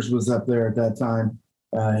Sanders was up there at that time.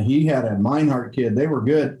 He had a Meinhardt kid. They were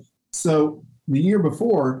good. So the year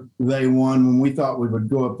before they won when we thought we would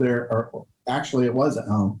go up there, or actually it was at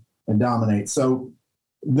home, and dominate. So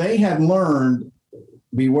they had learned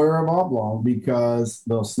beware of Oblong because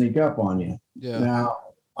they'll sneak up on you. Yeah. Now,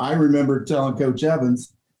 I remember telling Coach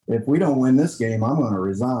Evans, if we don't win this game, I'm going to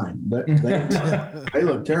resign. They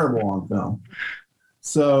look terrible on film.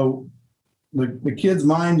 So the kids'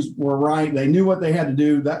 minds were right. They knew what they had to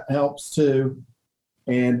do. That helps too.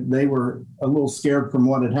 And they were a little scared from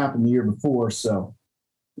what had happened the year before. So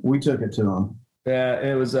we took it to them. Yeah,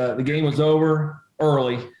 it was the game was over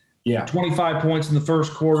early. Yeah. 25 points in the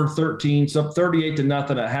first quarter, 13, so up 38-0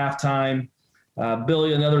 at halftime.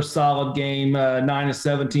 Billy, another solid game,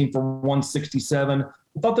 9-17 for 167.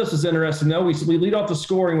 I thought this was interesting, though. We lead off the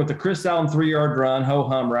scoring with the Chris Allen 3-yard run,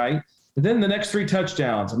 ho-hum, right? But then the next 3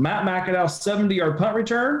 touchdowns. Matt McAdow's 70-yard punt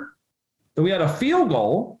return. Then we had a field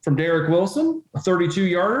goal from Derek Wilson, a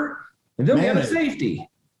 32-yarder. And then we had a safety.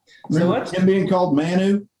 Remember him being called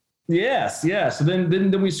Manu? Yes. So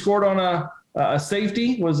then we scored on a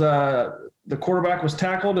safety. Was the quarterback was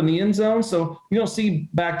tackled in the end zone. So you don't see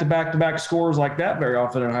back-to-back scores like that very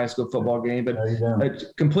often in a high school football game. But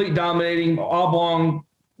complete dominating. Oblong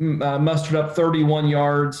mustered up 31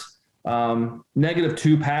 yards,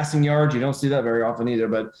 -2 passing yards. You don't see that very often either.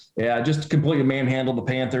 But, yeah, just completely manhandled the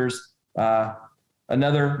Panthers.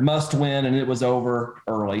 Another must win, and it was over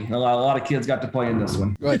early. A lot of kids got to play in this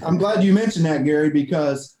one. Right. I'm glad you mentioned that, Gary,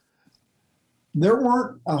 because there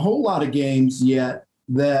weren't a whole lot of games yet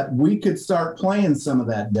that we could start playing some of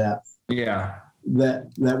that depth. Yeah.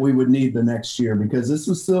 That we would need the next year, because this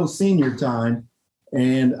was still senior time.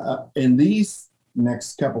 And in these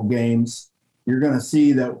next couple games, you're going to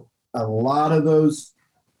see that a lot of those,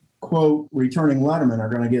 quote, returning lettermen are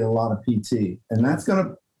going to get a lot of PT. And that's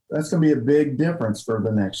going to be a big difference for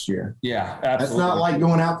the next year. Yeah, absolutely. That's not like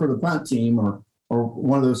going out for the punt team or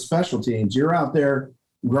one of those special teams. You're out there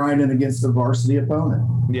grinding against a varsity opponent.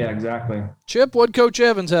 Yeah, exactly. Chip, what'd Coach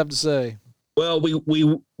Evans have to say? Well,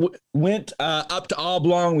 we went up to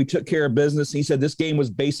Oblong. We took care of business. He said this game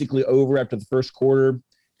was basically over after the first quarter,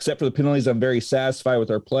 except for the penalties. I'm very satisfied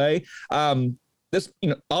with our play. This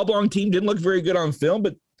Oblong team didn't look very good on film,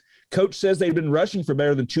 but Coach says they've been rushing for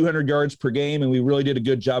better than 200 yards per game, and we really did a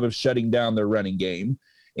good job of shutting down their running game.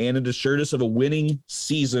 And it assured us of a winning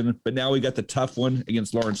season, but now we got the tough one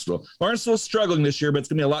against Lawrenceville. Lawrenceville's struggling this year, but it's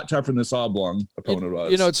going to be a lot tougher than this Oblong opponent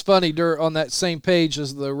was. It's funny, on that same page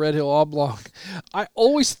as the Red Hill Oblong, I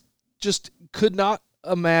always just could not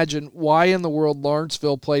imagine why in the world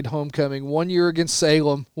Lawrenceville played homecoming one year against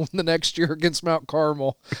Salem, the next year against Mount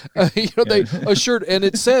Carmel. They assured, and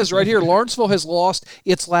it says right here, Lawrenceville has lost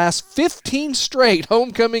its last 15 straight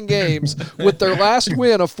homecoming games, with their last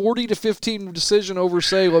win a 40-15 decision over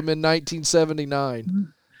Salem in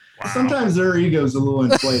 1979. Wow. Sometimes their ego's a little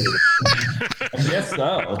inflated. I guess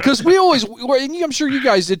so. Because we always, and I'm sure you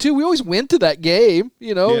guys did too, we always went to that game,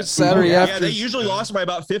 Saturday after. Yeah, they usually lost by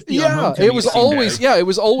about 50. Yeah, it was always it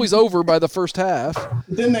was always over by the first half.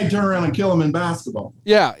 Then they turn around and kill them in basketball.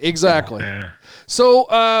 Yeah, exactly. Yeah. So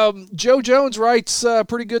Joe Jones writes a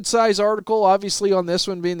pretty good size article, obviously on this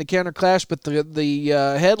one being the Counter Clash, but the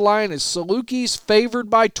headline is Salukis favored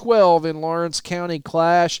by 12 in Lawrence County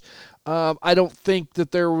Clash. I don't think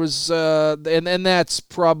that there was, and that's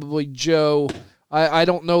probably Joe. I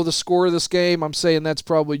don't know the score of this game. I'm saying that's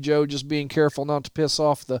probably Joe just being careful not to piss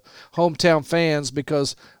off the hometown fans,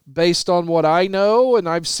 because based on what I know and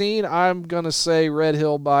I've seen, I'm going to say Red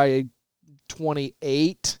Hill by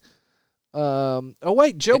 28.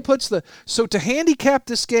 Joe puts so to handicap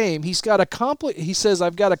this game, he says,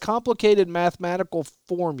 I've got a complicated mathematical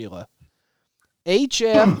formula.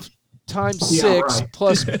 HF times 6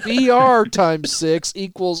 plus BR times 6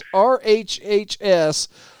 equals RHHS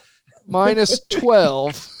minus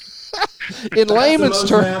 12. In layman's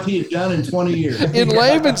terms, he had done in 20 years. In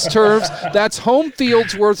layman's terms, that's home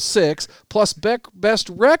field's worth 6 plus best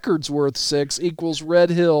records worth 6 equals Red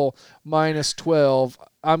Hill minus 12.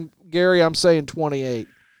 I'm saying 28.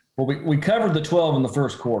 Well, we covered the 12 in the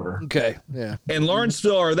first quarter. Okay, yeah. And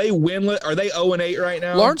Lawrenceville, are they winless? Are they 0-8 right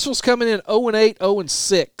now? Lawrenceville's coming in 0-8,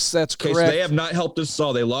 0-6. That's correct. So they have not helped us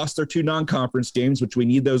all. They lost their 2 non-conference games, which we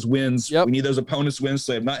need those wins. Yep. We need those opponents' wins.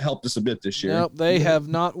 So they have not helped us a bit this year. Nope, they have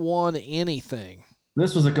not won anything.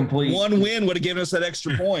 This was a complete. One win would have given us that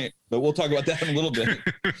extra point, but we'll talk about that in a little bit.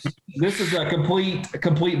 This is a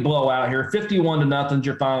complete blowout here. 51-0 is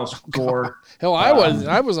your final score. Hell, I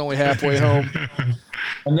was only halfway home.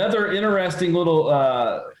 Another interesting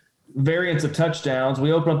little variance of touchdowns.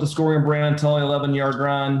 We open up the scoring Brandon Tully 11-yard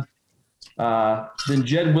run. Then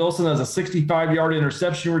Jed Wilson has a 65-yard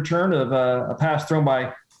interception return of a pass thrown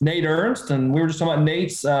by Nate Ernst, and we were just talking about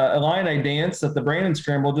Nate's Illini dance at the Brandon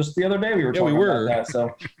Scramble just the other day. We were talking about that. So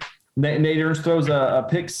Nate Ernst throws a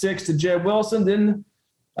pick 6 to Jed Wilson. Then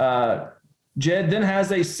Jed then has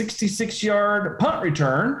a 66-yard punt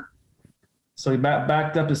return. So he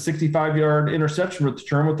backed up his 65-yard interception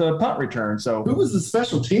return with a punt return. So who was the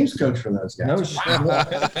special teams coach for those guys?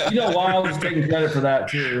 Lyle was taking credit for that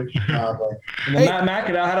too. And then Matt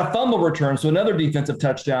McAdow had a fumble return, so another defensive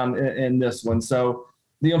touchdown in this one. So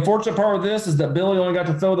the unfortunate part of this is that Billy only got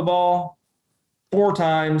to throw the ball 4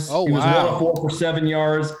 times. Oh, he was wow. 1 of 4 for 7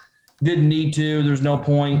 yards. Didn't need to. There's no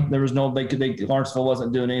point. There was no. Lawrenceville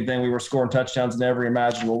wasn't doing anything. We were scoring touchdowns in every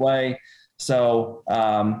imaginable way. So.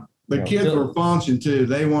 The kids were function too.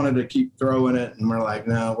 They wanted to keep throwing it, and we're like,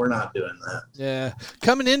 no, we're not doing that. Yeah.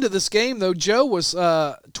 Coming into this game, though, Joe was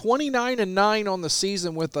 29-9 on the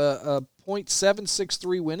season with a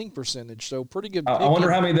 .763 winning percentage, so pretty good. I wonder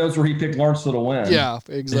how many of those were he picked Lawrenceville to win. Yeah,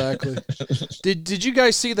 exactly. Did you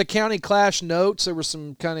guys see the County Clash notes? There was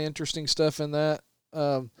some kind of interesting stuff in that.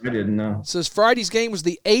 I didn't know. It says Friday's game was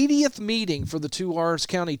the 80th meeting for the 2 Lawrence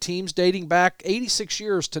County teams, dating back 86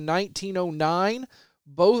 years to 1909.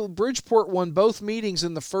 Bridgeport won both meetings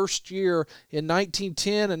in the first year. In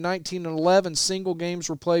 1910 and 1911, single games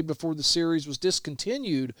were played before the series was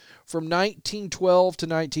discontinued from 1912 to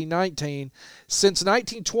 1919. Since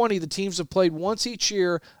 1920, the teams have played once each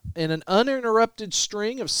year in an uninterrupted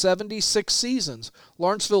string of 76 seasons.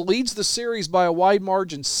 Lawrenceville leads the series by a wide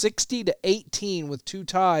margin, 60-18, with 2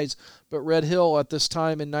 ties, but Red Hill at this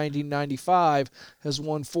time in 1995 has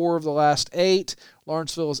won 4 of the last 8.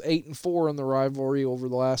 Lawrenceville is 8-4 in the rivalry over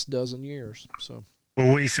the last dozen years. So,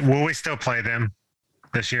 will we still play them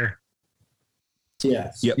this year?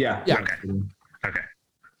 Yes. Yep. Yeah. Okay.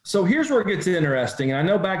 So here's where it gets interesting. And I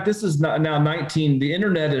know this is now 19. The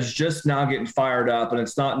internet is just now getting fired up, and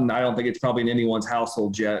it's not. I don't think it's probably in anyone's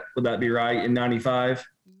household yet. Would that be right? In 95.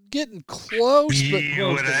 Getting close, but You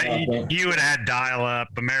would have had dial-up,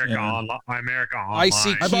 America Online.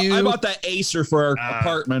 ICQ. I bought that Acer for our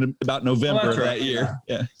apartment about November that year.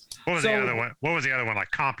 Yeah. What was the other one? What was the other one?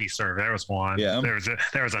 Like CompuServe. There was one. Yeah.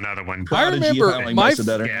 There was another one. I remember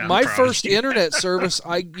my first internet service.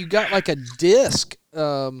 You got like a disc.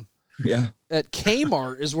 At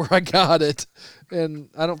Kmart is where I got it, and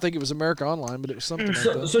I don't think it was America Online, but it was something like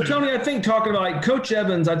that. So Tony, I think talking about like Coach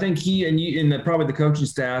Evans, I think he and you and probably the coaching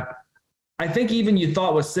staff, I think even you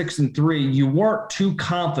thought was 6-3, you weren't too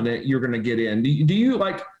confident you're going to get in. Do you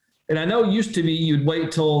like And I know it used to be you'd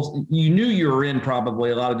wait till you knew you were in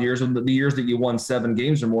probably a lot of the years, the years that you won 7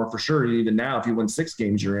 games or more for sure. Even now, if you win 6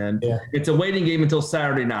 games, you're in. Yeah. It's a waiting game until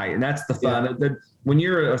Saturday night, and that's the fun. Yeah. When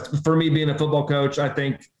you're, for me being a football coach, I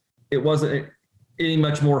think it wasn't any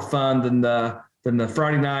much more fun than the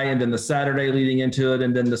Friday night and then the Saturday leading into it,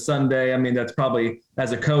 and then the Sunday. I mean, that's probably,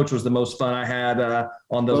 as a coach, was the most fun I had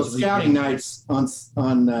on those scouting nights on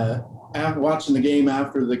watching the game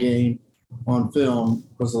after the game on film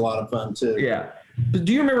was a lot of fun too. Yeah. But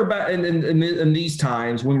do you remember back in these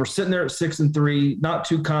times when we're sitting there at 6-3, not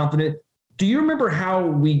too confident? Do you remember how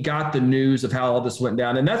we got the news of how all this went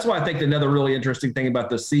down? And that's why I think another really interesting thing about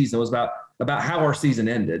this season was about how our season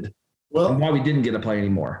ended, and why we didn't get to play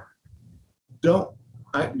anymore. Don't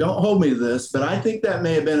hold me to this, but I think that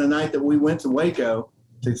may have been a night that we went to Waco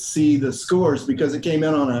to see the scores because it came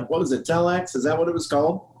in on what was it, Telex? Is that what it was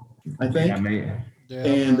called? I think. Yeah,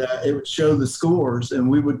 and it would show the scores, and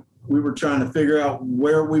we were trying to figure out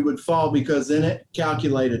where we would fall because in it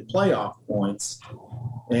calculated playoff points,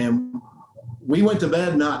 and we went to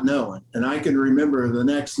bed not knowing. And I can remember the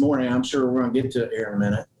next morning. I'm sure we're going to get to it here in a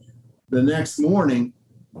minute. The next morning,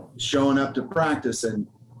 showing up to practice, and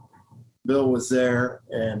Bill was there,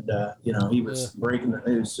 and he was breaking the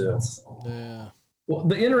news to us. Yeah. Well,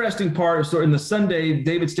 the interesting part is, so in the Sunday,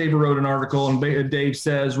 David Staver wrote an article, and Dave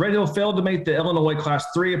says, Red Hill failed to make the Illinois Class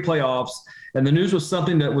 3 playoffs, and the news was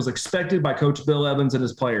something that was expected by Coach Bill Evans and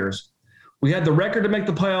his players. We had the record to make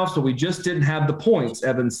the playoffs, but we just didn't have the points,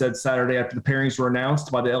 Evans said Saturday after the pairings were announced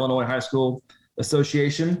by the Illinois High School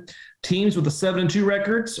Association. Teams with the 7-2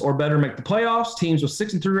 records or better make the playoffs. Teams with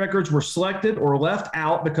 6-3 records were selected or left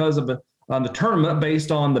out because of the tournament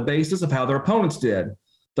based on the basis of how their opponents did.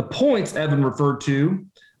 The points Evan referred to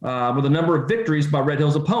were the number of victories by Red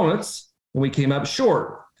Hill's opponents, and we came up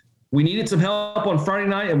short. We needed some help on Friday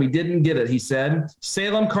night, and we didn't get it, he said.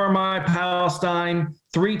 Salem, Carmi, Palestine,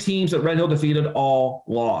 3 teams that Red Hill defeated, all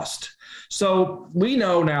lost. So we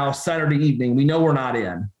know now, Saturday evening, we know we're not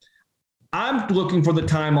in. I'm looking for the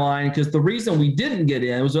timeline because the reason we didn't get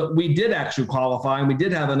in was that we did actually qualify, and we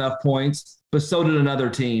did have enough points, but so did another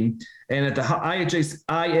team. And at the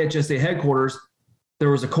IHSA headquarters, there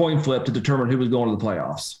was a coin flip to determine who was going to the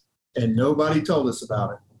playoffs. And nobody told us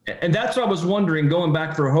about it. And that's what I was wondering, going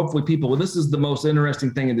back for hopefully people, well, this is the most interesting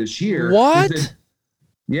thing of this year. What?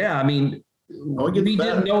 Yeah, I mean, we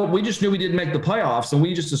didn't know. We just knew we didn't make the playoffs, and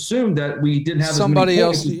we just assumed that we didn't have somebody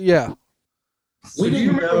as many else. Yeah. So do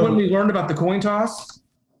you remember when we learned about the coin toss?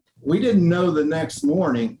 We didn't know the next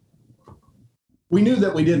morning. We knew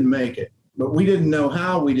that we didn't make it, but we didn't know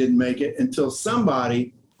how we didn't make it until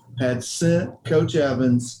somebody had sent Coach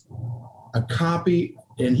Evans a copy,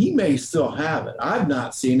 and he may still have it. I've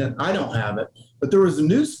not seen it. I don't have it. But there was a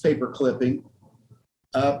newspaper clipping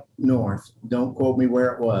up north. Don't quote me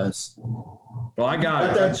where it was. Well, I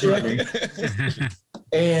got it.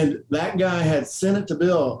 And that guy had sent it to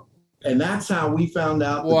Bill, and that's how we found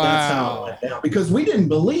out that that's how it went down. Because we didn't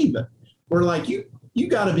believe it. We're like, you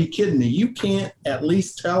got to be kidding me. You can't at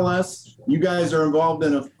least tell us you guys are involved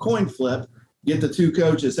in a coin flip. Get the 2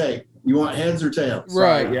 coaches, hey, you want heads or tails?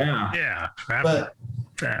 Right, yeah. Yeah. But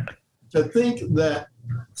to think that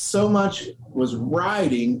so much was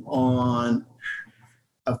riding on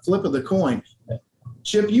a flip of the coin.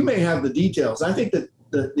 Chip, you may have the details. I think that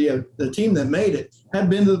the team that made it had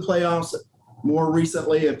been to the playoffs more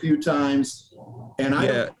recently a few times, and I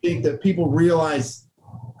don't think that people realize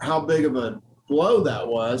how big of a blow that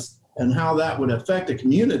was and how that would affect a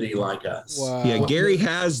community like us. Wow. Yeah, Gary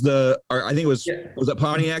has I think it was it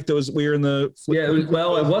Pontiac that we were in the – Yeah, it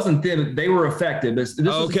wasn't them. They were affected. This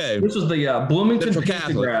was the Bloomington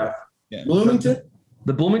Pantograph. Yeah. Bloomington?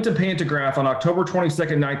 The Bloomington Pantograph on October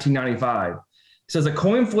 22nd, 1995. It says a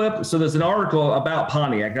coin flip. So there's an article about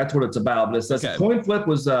Pontiac. That's what it's about. But it says a coin flip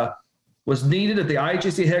was needed at the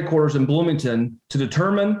IHSA headquarters in Bloomington to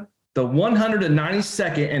determine the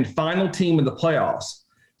 192nd and final team in the playoffs.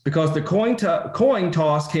 Because the coin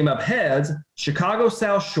toss came up heads, Chicago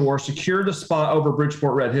South Shore secured a spot over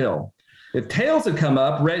Bridgeport Red Hill. If tails had come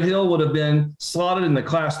up, Red Hill would have been slotted in the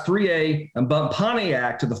Class 3A and bumped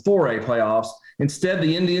Pontiac to the 4A playoffs. Instead,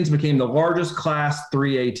 the Indians became the largest Class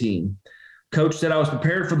 3A team. Coach said I was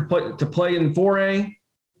prepared to play in 4A,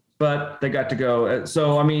 but they got to go.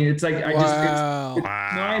 So, I mean, it's like it's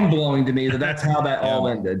mind-blowing to me that that's how that all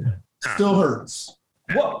ended. Still hurts.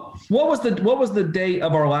 What was the date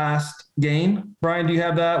of our last game? Brian, do you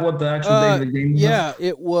have that? What the actual date of the game was? Yeah,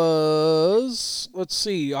 it was, let's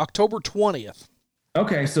see, October 20th.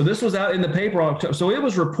 Okay, so this was out in the paper. So it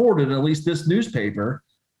was reported, at least this newspaper,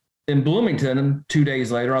 in Bloomington 2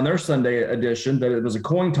 days later on their Sunday edition that it was a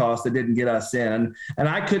coin toss that didn't get us in. And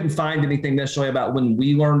I couldn't find anything necessarily about when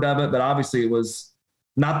we learned of it, but obviously it was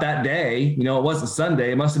not that day. You know, it wasn't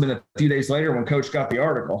Sunday. It must have been a few days later when Coach got the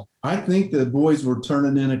article. I think the boys were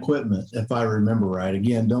turning in equipment, if I remember right.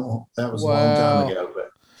 Again, that was a long time ago. But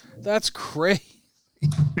that's crazy.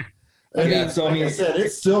 Like I said,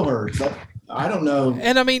 it still hurts. I don't know.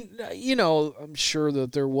 And I mean, you know, I'm sure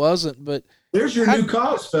that there wasn't, but there's your new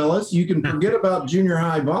cause, fellas. You can forget about junior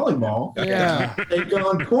high volleyball. Yeah. They've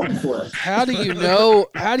gone coin flip. How do you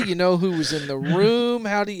know who was in the room?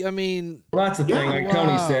 Well, that's the thing. Like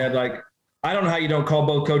Tony said, like, I don't know how you don't call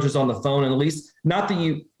both coaches on the phone, and at least not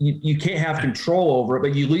that you can't have control over it,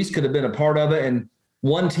 but you at least could have been a part of it. And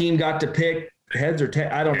one team got to pick heads or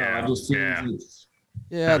tails. I don't know. I just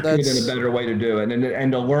that's been a better way to do it,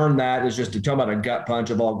 and to learn that is just to talk about a gut punch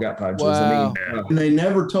of all gut punches. Wow. I mean, and they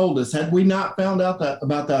never told us. Had we not found out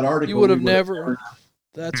about that article, you would have never.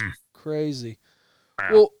 That's crazy.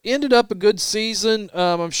 Well, ended up a good season.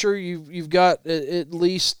 I'm sure you've got at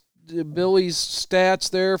least Billy's stats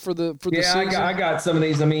there for the season. I got some of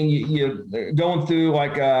these. I mean, you going through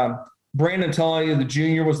like Brandon Tully, the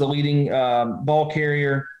junior, was the leading ball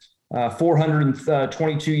carrier.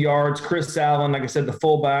 422 yards. Chris Allen, like I said, the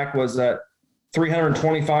fullback, was at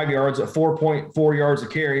 325 yards at 4.4 yards a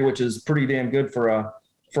carry, which is pretty damn good for a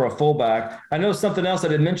fullback. I know something else I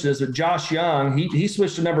didn't mention is that Josh Young, he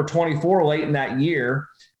switched to number 24 late in that year,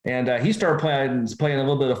 and he started playing a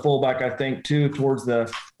little bit of fullback, I think, too, towards I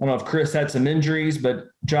don't know if Chris had some injuries, but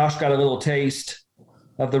Josh got a little taste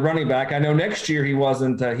of the running back. I know next year he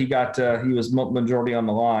wasn't. He was majority on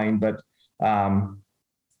the line, but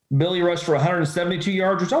Billy rushed for 172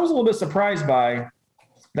 yards, which I was a little bit surprised by.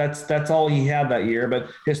 That's all he had that year. But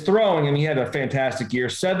his throwing, he had a fantastic year.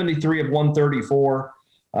 73 of 134,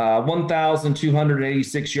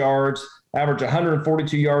 1,286 yards, averaged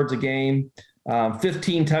 142 yards a game,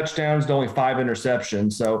 15 touchdowns to only 5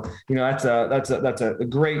 interceptions. So, that's a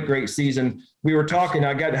great season. We were talking,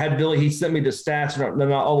 had Billy, he sent me the stats,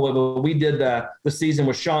 not all the way, but we did the season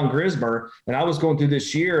with Sean Grismer, and I was going through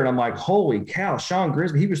this year, and I'm like, holy cow, Sean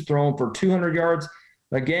Grismer, he was throwing for 200 yards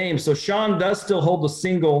a game. So Sean does still hold the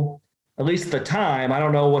single, at least at the time. I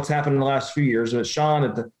don't know what's happened in the last few years, but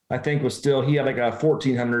Sean, I think he had like a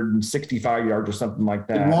 1,465 yards or something like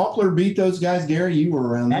that. Did Wampler beat those guys, Gary? You were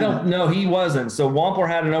around there. I don't know. He wasn't. So Wampler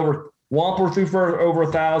threw for over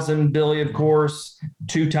 1,000. Billy, of course,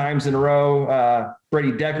 2 times in a row.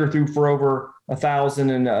 Brady Decker threw for over 1,000,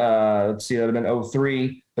 and let's see, that would have been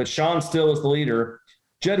 03. But Sean still is the leader.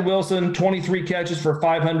 Jed Wilson, 23 catches for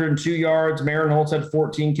 502 yards. Marin Holtz had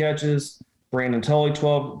 14 catches. Brandon Tully,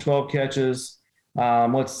 12 catches.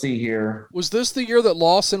 Let's see here. Was this the year that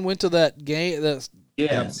Lawson went to that game,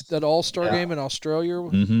 that All-Star game in Australia?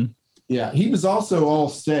 Mm-hmm. Yeah, he was also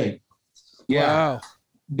All-State. Yeah. Wow.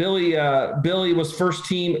 Billy was first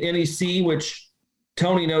team NEC, which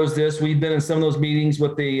Tony knows this. We've been in some of those meetings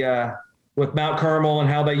with with Mount Carmel and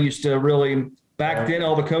how they used to really, back then,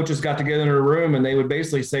 all the coaches got together in a room and they would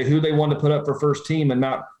basically say who they wanted to put up for first team. And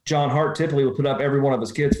John Hart typically would put up every one of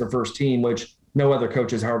his kids for first team, which no other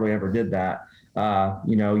coaches hardly ever did that.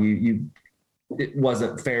 It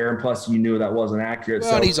wasn't fair, and plus you knew that wasn't accurate.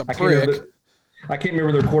 Well, so he's a prick. I can't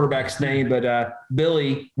remember their quarterback's name, but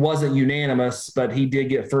Billy wasn't unanimous, but he did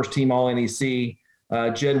get first team All NEC.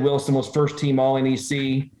 Jed Wilson was first team All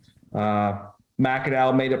NEC.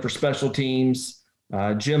 McAdoo made up for special teams.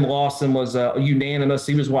 Jim Lawson was unanimous.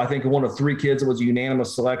 He was, I think, one of 3 kids that was a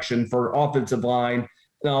unanimous selection for offensive line,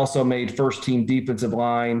 and also made first team defensive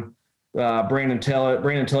line. Brandon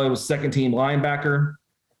Tully was second team linebacker.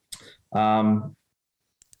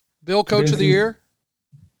 Bill, coach of the year?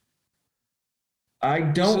 I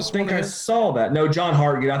don't think I saw that. No, John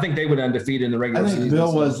Hart. I think they went undefeated in the regular season. I think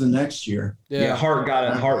Bill was the next year. Yeah, Hart got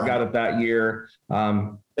it. Hart got it that year.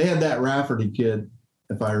 They had that Rafferty kid,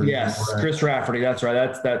 if I remember. Yes, right. Chris Rafferty. That's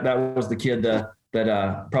right. That was the kid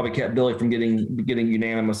that probably kept Billy from getting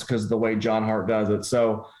unanimous because of the way John Hart does it.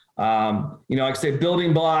 So, like I say,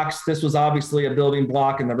 building blocks. This was obviously a building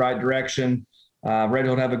block in the right direction. Red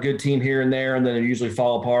Hill would have a good team here and there, and then it usually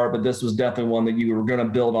fall apart. But this was definitely one that you were going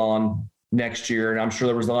to build on next year. And I'm sure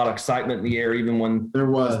there was a lot of excitement in the air, even when there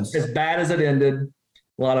was, as bad as it ended,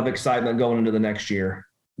 a lot of excitement going into the next year.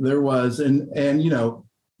 There was. And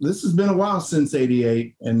this has been a while since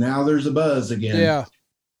 88, and now there's a buzz again. Yeah.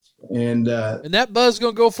 And that buzz is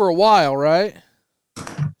going to go for a while, right?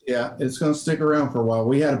 Yeah, it's going to stick around for a while.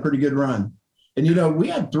 We had a pretty good run. And, we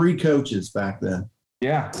had 3 coaches back then.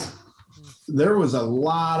 Yeah. There was a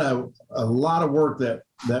lot of work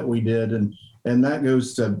that we did. And that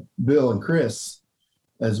goes to Bill and Chris.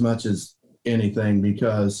 as much as anything,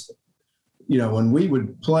 because, when we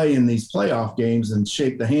would play in these playoff games and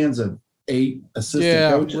shake the hands of 8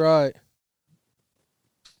 assistant coaches, right.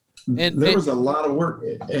 There was a lot of work,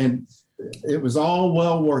 and it was all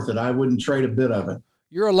well worth it. I wouldn't trade a bit of it.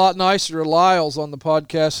 You're a lot nicer to Lyles on the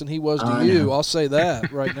podcast than he was to I you. know. I'll say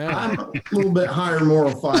that right now. I'm a little bit higher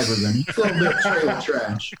moral fiber than he's a little bit trailer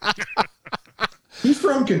trash. He's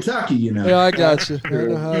from Kentucky, Yeah, I got you. I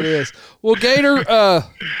know how it is. Well, Gator,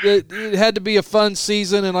 it had to be a fun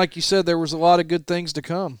season, and like you said, there was a lot of good things to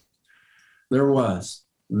come. There was.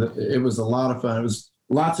 It was a lot of fun. It was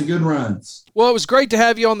lots of good runs. Well, it was great to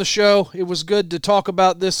have you on the show. It was good to talk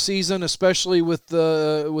about this season, especially with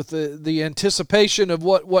the anticipation of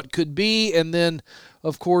what could be, and then,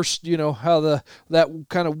 of course, how that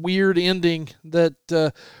kind of weird ending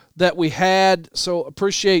that we had. So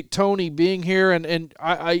appreciate Tony being here, and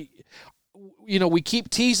I we keep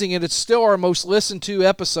teasing it. It's still our most listened to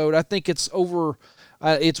episode. I think it's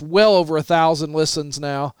well over 1,000 listens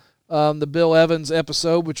now. The Bill Evans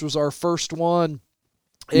episode, which was our first one.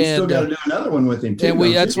 You still got to do another one with him, too.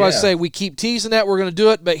 And that's why I say we keep teasing that. We're going to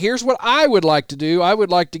do it. But here's what I would like to do. I would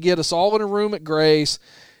like to get us all in a room at Grace.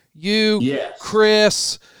 You,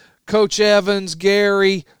 Chris, Coach Evans,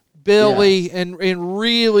 Gary, Billy, and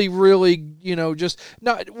really, really, just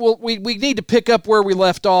not. Well, we need to pick up where we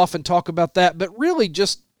left off and talk about that. But really,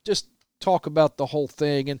 just talk about the whole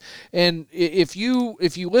thing. And if you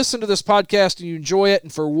listen to this podcast and you enjoy it,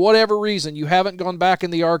 and for whatever reason you haven't gone back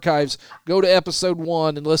in the archives, go to episode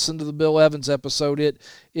 1 and listen to the Bill Evans episode. It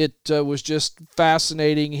was just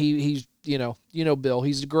fascinating. He's Bill,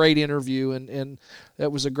 he's a great interview, and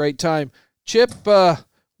that was a great time. Chip, what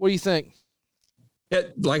do you think?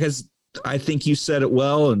 I think you said it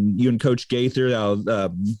well, and you and Coach Gaither,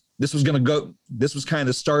 this was kind of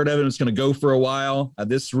the start of it. It's going to go for a while.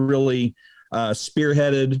 This really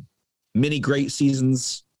spearheaded many great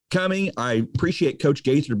seasons coming. I appreciate Coach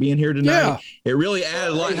Gaither being here tonight. Yeah. It really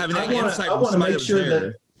added a lot, having that insight. I want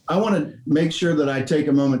to make sure that I take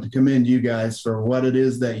a moment to commend you guys for what it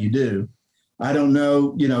is that you do. I don't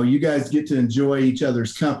know, you guys get to enjoy each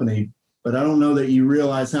other's company, but I don't know that you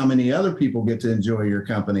realize how many other people get to enjoy your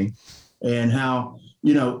company, and how,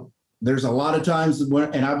 there's a lot of times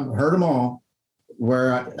and I've heard them all,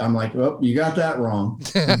 where I'm like, well, you got that wrong.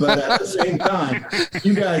 But at the same time,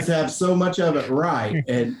 you guys have so much of it right.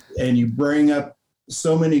 And you bring up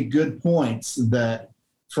so many good points that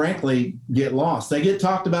frankly get lost. They get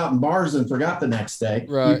talked about in bars and forgot the next day.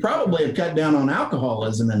 Right. You probably have cut down on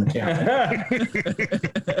alcoholism in the county.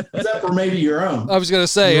 Except for maybe your own. I was going to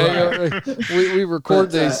say, we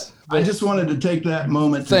record these. I just wanted to take that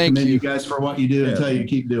moment to commend you guys for what you do and tell you to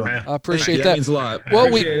keep doing it. I appreciate that. That means a lot. Well,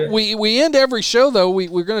 we end every show, though.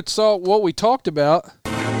 We're going to talk what we talked about.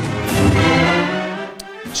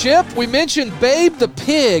 Chip, we mentioned Babe the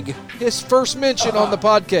Pig, his first mention on the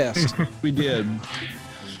podcast. We did.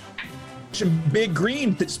 Big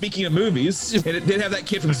Green, speaking of movies, and it did have that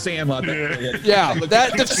kid from Sandlot. Yeah,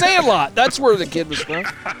 the Sandlot. That's where the kid was from.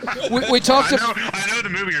 We talked. I know the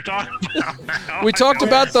movie you're talking about now. We talked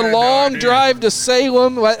about the long drive to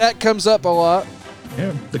Salem. That comes up a lot.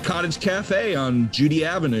 Yeah, the Cottage Cafe on Judy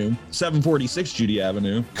Avenue, 746 Judy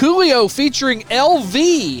Avenue. Coolio featuring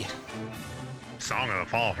LV. Song of the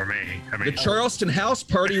fall for me. The Charleston House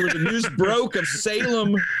Party, where the news broke of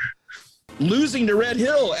Salem losing to Red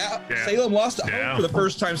Hill. Salem lost at home for the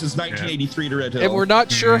first time since 1983 to Red Hill. And we're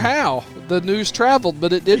not sure how the news traveled,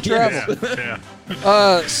 but it did travel.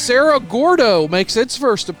 Sarah Gordo makes its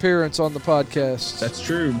first appearance on the podcast. That's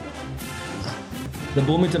true. The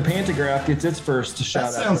Bloomington Pantograph gets its first shout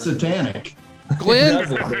out. That sounds satanic.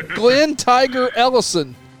 Glenn Tiger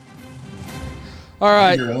Ellison. All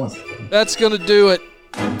right. That's going to do it.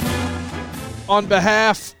 On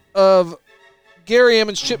behalf of Gary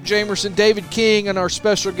Emmons, Chip Jamerson, David King, and our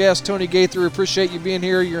special guest, Tony Gaither, appreciate you being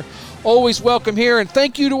here. You're always welcome here. And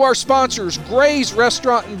thank you to our sponsors, Gray's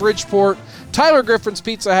Restaurant in Bridgeport, Tyler Griffin's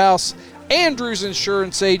Pizza House, Andrews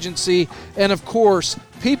Insurance Agency, and, of course,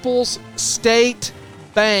 People's State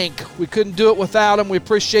Bank. We couldn't do it without them. We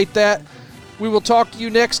appreciate that. We will talk to you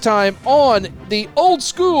next time on the Old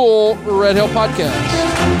School Red Hill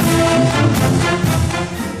Podcast.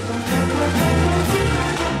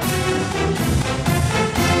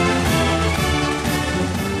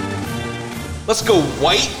 Let's go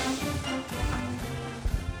white